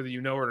bias you whether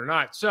you know it or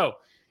not. So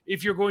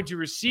if you're going to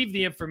receive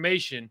the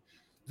information,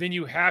 then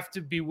you have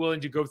to be willing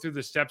to go through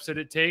the steps that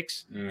it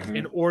takes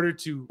in order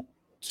to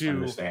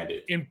understand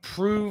it,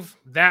 improve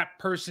that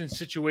person's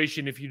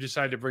situation if you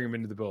decide to bring them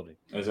into the building.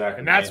 Exactly.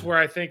 And that's where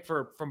I think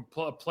from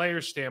a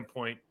player's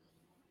standpoint,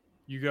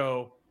 you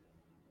go,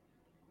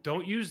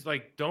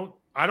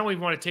 I don't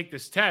even want to take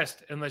this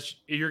test unless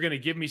you're going to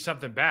give me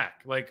something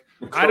back. Like,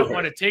 I don't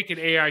want to take an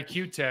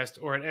AIQ test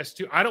or an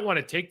S2. I don't want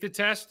to take the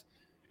test,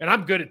 and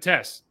I'm good at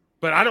tests,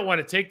 but I don't want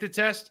to take the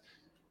test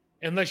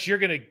unless you're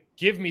going to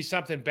give me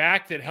something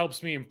back that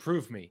helps me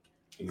improve me.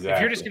 Exactly. If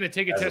you're just going to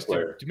take a test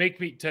to make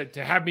me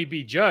to have me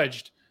be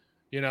judged,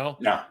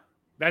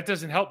 that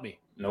doesn't help me.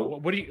 No.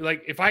 Nope. What do you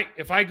like? If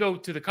I go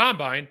to the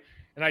combine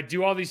and I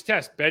do all these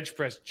tests, bench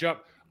press, jump,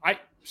 I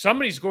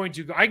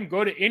can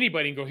go to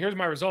anybody and go, here's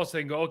my results. They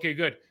can go, okay,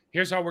 good.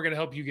 Here's how we're going to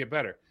help you get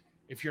better.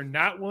 If you're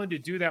not willing to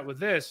do that with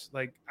this,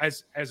 like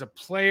as a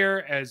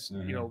player, as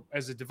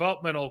as a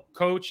developmental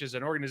coach, as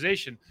an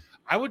organization,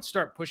 I would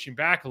start pushing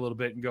back a little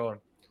bit and going,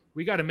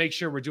 we got to make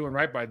sure we're doing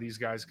right by these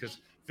guys, because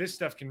this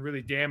stuff can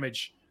really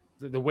damage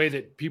the way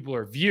that people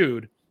are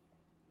viewed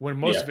when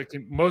most of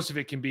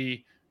it can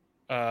be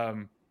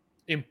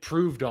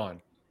improved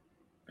on.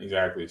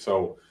 Exactly.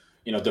 So,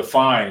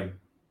 define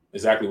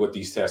exactly what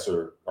these tests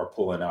are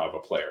pulling out of a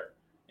player.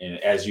 And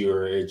as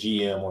you're a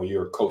GM or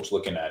you're a coach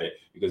looking at it,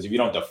 because if you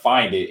don't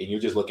define it and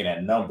you're just looking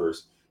at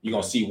numbers, you're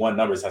going to see one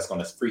numbers that's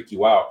going to freak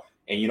you out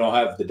and you don't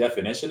have the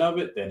definition of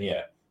it, then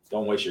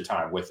don't waste your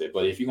time with it.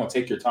 But if you're going to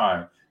take your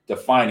time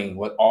defining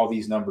what all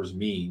these numbers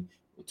mean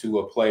to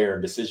a player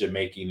and decision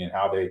making and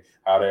how they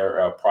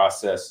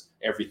process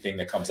everything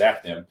that comes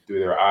at them through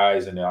their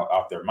eyes and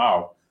out their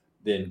mouth,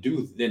 then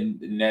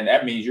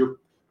that means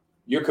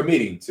you're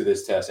committing to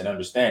this test and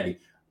understanding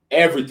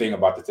everything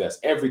about the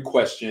test, every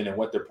question and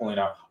what they're pulling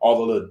out, all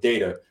the little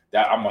data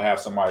that I'm gonna have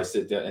somebody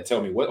sit there and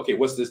tell me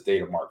what's this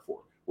data mark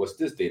for? What's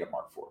this data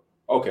mark for?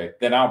 Okay,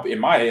 then I'm in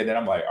my head, then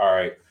I'm like, all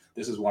right,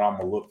 this is what I'm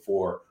gonna look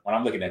for when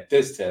I'm looking at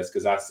this test,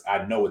 because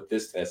I know what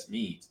this test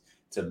means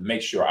to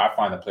make sure I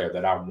find the player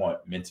that I want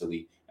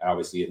mentally, and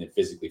obviously, and then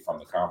physically from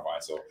the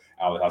combine. So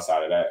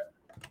outside of that,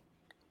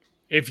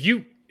 if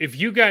you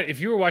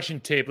were watching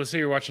tape, let's say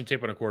you're watching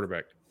tape on a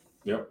quarterback.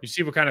 Yep. You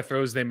see what kind of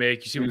throws they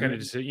make. You see what kind of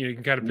decision. You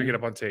can kind of pick it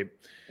up on tape.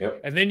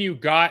 Yep. And then you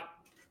got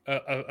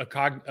a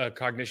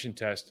cognition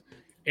test,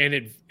 and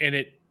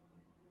it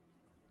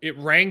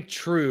rang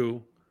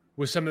true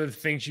with some of the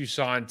things you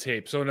saw on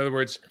tape. So in other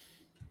words,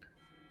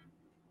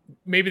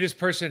 maybe this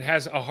person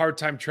has a hard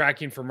time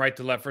tracking from right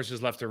to left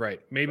versus left to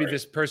right. Maybe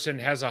this person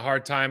has a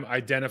hard time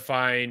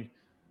identifying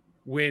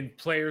when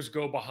players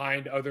go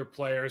behind other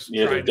players.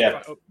 Yeah,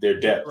 their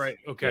depth. Right.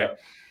 Okay.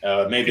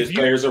 Yeah. Maybe this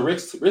player's a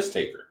risk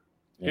taker.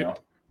 You know?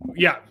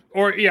 Yeah.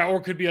 Or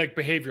it could be like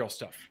behavioral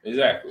stuff.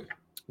 Exactly.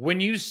 When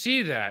you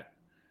see that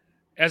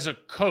as a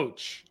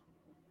coach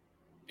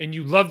and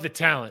you love the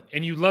talent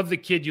and you love the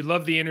kid, you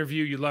love the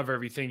interview, you love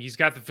everything, he's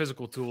got the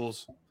physical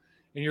tools,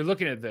 and you're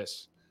looking at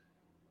this,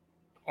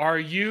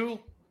 I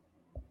think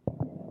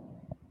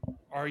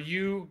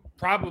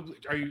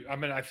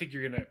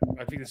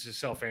this is a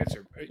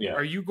self-answer. Yeah.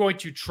 Are you going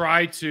to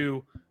try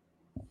to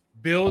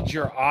build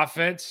your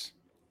offense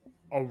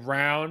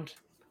around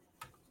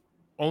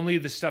only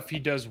the stuff he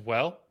does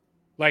well?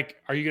 Like,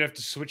 are you going to have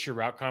to switch your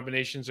route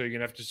combinations? Are you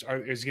going to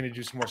have to, is he going to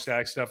do some more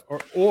static stuff?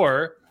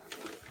 Or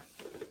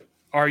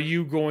are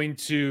you going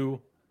to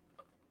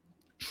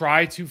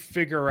try to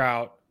figure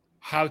out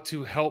how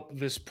to help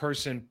this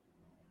person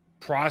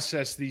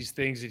process these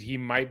things that he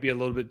might be a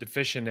little bit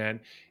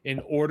deficient in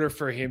order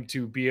for him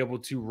to be able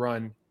to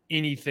run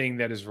anything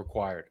that is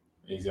required?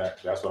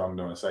 Exactly. That's what I'm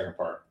doing. The second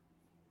part,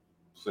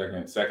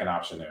 second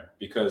option there,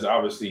 because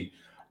obviously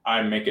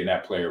I'm making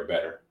that player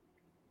better.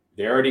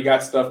 They already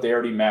got stuff. They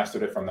already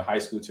mastered it from the high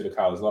school to the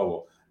college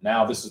level.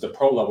 Now this is the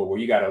pro level where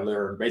you got to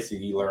learn how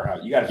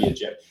you got to be a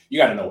jet. You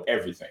got to know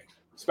everything,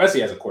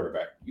 especially as a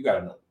quarterback. You got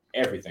to know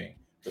everything.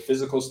 The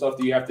physical stuff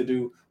that you have to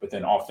do, but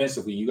then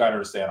offensively, you got to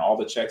understand all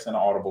the checks and the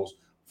audibles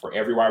for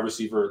every wide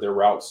receiver, their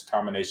routes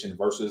combination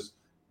versus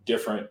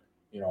different,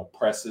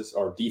 presses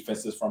or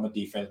defenses from a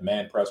defense,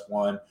 man press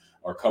 1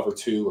 or cover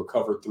 2 or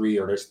cover 3,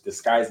 or there's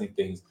disguising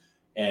things.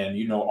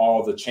 And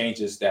all the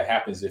changes that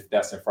happens if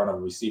that's in front of a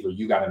receiver.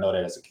 You got to know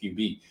that as a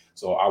QB.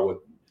 So I would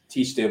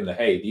teach them that,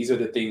 hey, these are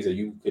the things that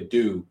you could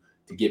do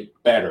to get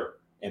better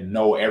and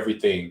know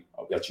everything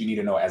that you need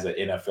to know as an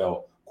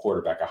NFL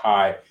quarterback, a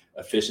high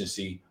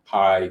efficiency,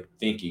 high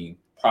thinking,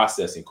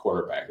 processing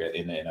quarterback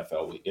in the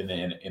NFL,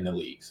 in the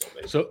league.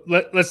 So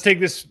let's take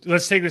this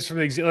from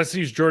let's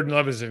use Jordan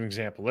Love as an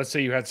example. Let's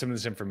say you had some of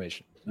this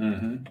information.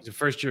 Mm-hmm. He's a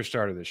first-year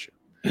starter this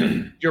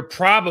year. You're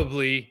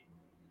probably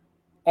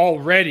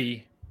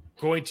already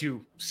going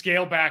to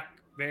scale back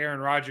the Aaron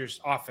Rodgers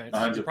offense.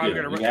 You're probably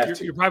going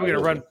to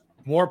run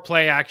more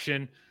play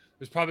action.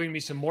 There's probably going to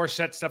be some more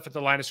set stuff at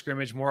the line of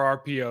scrimmage, more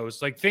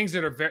RPOs, like things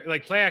that are very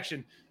like play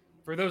action.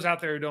 For those out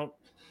there who don't,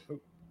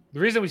 the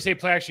reason we say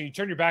play action, you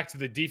turn your back to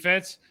the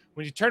defense.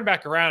 When you turn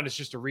back around, it's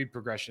just a read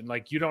progression.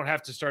 Like you don't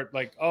have to start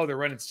like, oh, they're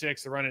running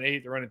 6, they're running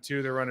 8, they're running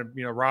 2, they're running,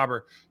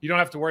 robber. You don't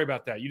have to worry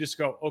about that. You just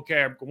go,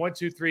 okay, I'm 1,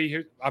 2, 3.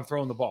 Here, I'm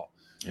throwing the ball,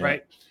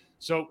 right?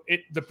 So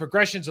the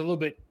progression's a little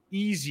bit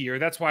easier.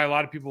 That's why a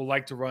lot of people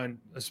like to run,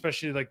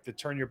 especially like the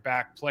turn your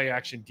back, play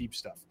action, deep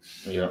stuff.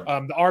 Yeah.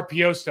 The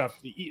RPO stuff,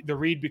 the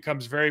read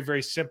becomes very,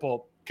 very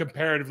simple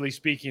comparatively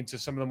speaking to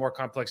some of the more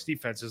complex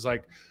defenses.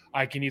 Like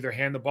I can either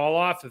hand the ball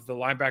off if the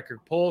linebacker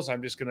pulls,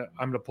 I'm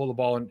gonna pull the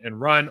ball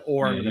and run,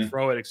 or I'm gonna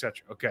throw it,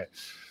 etc. Okay.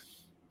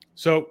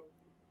 So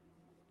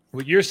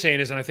what you're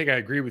saying is, and I think I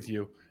agree with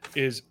you,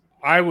 is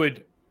I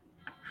would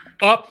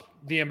up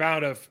the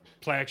amount of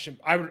play action.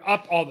 I would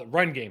up all the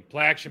run game,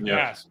 play action,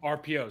 pass,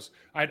 RPOs.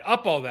 I'd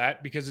up all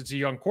that because it's a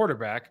young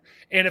quarterback.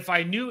 And if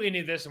I knew any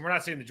of this, and we're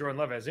not saying that Jordan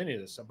Love has any of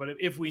this stuff, but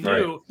if we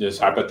knew, just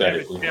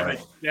hypothetically,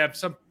 they have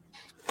some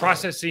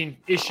processing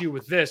issue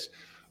with this,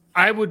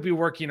 I would be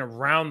working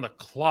around the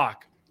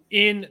clock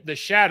in the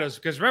shadows,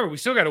 because remember, we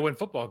still got to win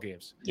football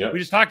games. Yep. We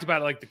just talked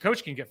about it, like the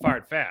coach can get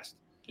fired fast.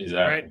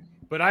 Exactly. Right?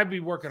 But I'd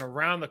be working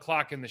around the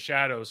clock in the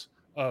shadows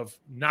of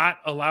not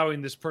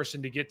allowing this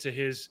person to get to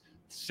his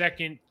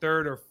second,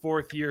 third, or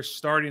fourth year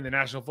starting the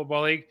National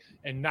Football League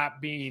and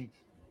not being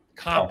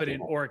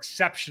competent or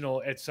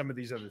exceptional at some of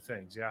these other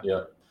things.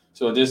 Yeah.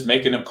 So just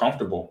making them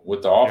comfortable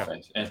with the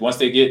offense. And once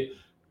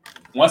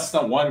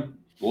one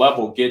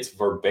level gets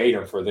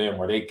verbatim for them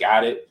where they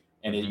got it,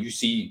 and then you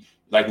see,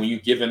 like when you're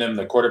giving them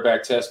the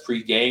quarterback test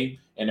pre-game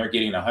and they're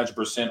getting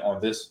 100% on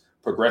this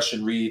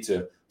progression read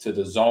to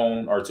the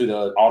zone or to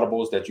the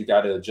audibles that you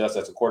got to adjust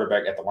as a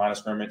quarterback at the line of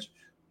scrimmage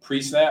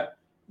pre-snap,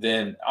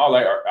 then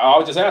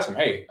I'll just ask them,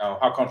 hey,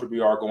 how comfortable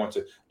you are going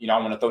to, I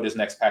want to throw this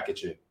next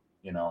package in.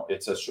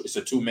 It's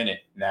a 2-minute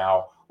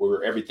now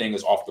where everything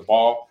is off the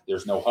ball.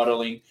 There's no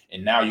huddling.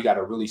 And now you got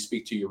to really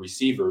speak to your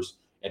receivers,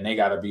 and they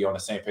got to be on the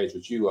same page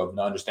with you of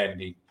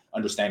understanding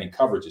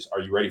coverages. Are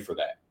you ready for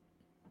that?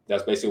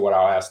 That's basically what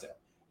I'll ask them.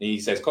 And he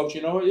says, Coach,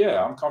 you know what?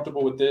 Yeah, I'm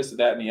comfortable with this,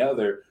 that, and the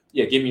other.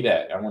 Yeah, give me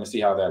that. I want to see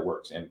how that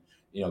works. And,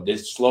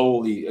 this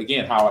slowly,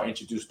 again, how I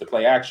introduced the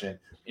play action,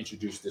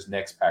 introduce this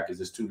next package,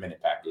 this 2-minute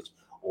package,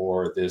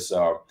 or this,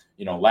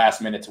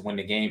 last minute to win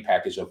the game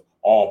package of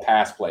all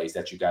pass plays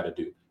that you got to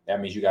do. That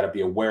means you got to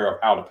be aware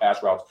of how the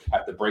pass routes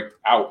have to break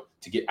out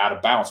to get out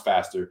of bounds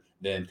faster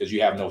than because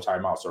you have no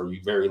timeouts or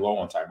you're very low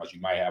on timeouts.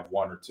 You might have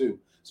 1 or 2.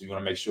 So you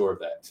want to make sure of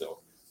that. So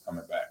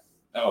coming back.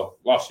 Oh,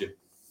 lost you.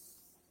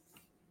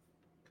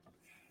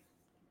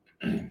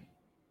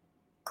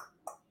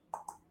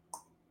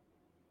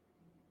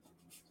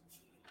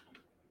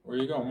 Where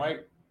you going,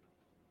 Mike?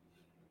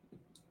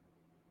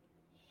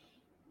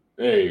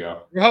 There you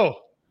go.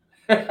 Oh,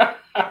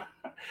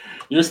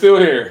 you're still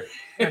here.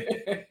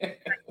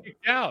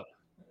 Kicked out.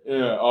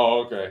 Yeah.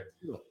 Oh, okay.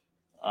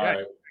 All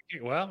right.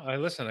 Well,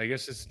 listen. I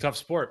guess it's a tough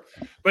sport,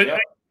 but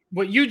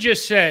what you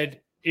just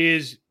said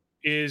is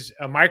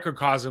a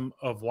microcosm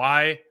of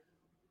why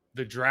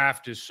the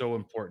draft is so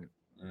important.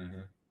 Mm-hmm.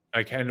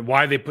 Like, and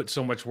why they put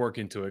so much work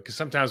into it. Because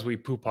sometimes we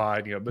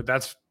poop-pod, but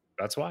that's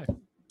why.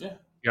 Yeah.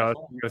 You got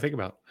to think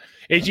about.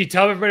 AG,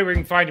 tell everybody where you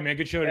can find you, man.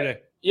 Good show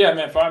today. Yeah,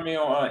 man. Find me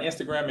on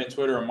Instagram and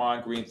Twitter,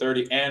 Ahman Green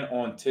 30, and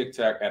on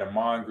TikTok at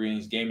Ahman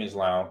Green's Gamers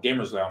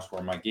Lounge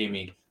for my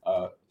gaming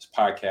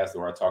podcast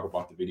where I talk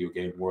about the video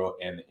game world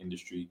and the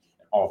industry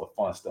and all the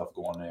fun stuff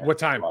going there. What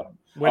time?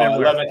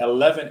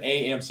 11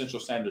 a.m. Central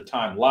Standard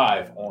Time,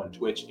 live on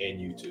Twitch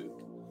and YouTube.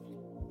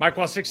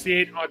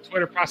 MikeWall68 on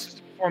Twitter, Process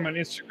to Perform on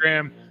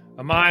Instagram.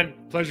 Ahman,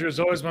 pleasure as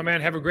always, my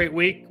man. Have a great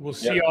week. We'll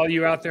see all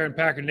you out there in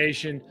Packer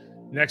Nation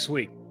next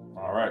week.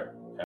 All right.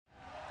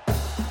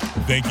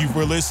 Thank you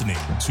for listening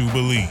to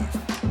Believe.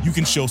 You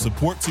can show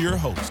support to your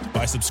host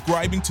by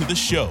subscribing to the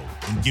show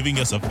and giving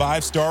us a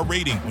 5-star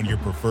rating on your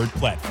preferred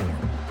platform.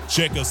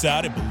 Check us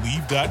out at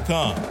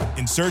Believe.com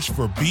and search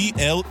for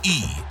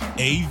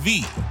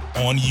BLEAV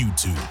on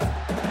YouTube.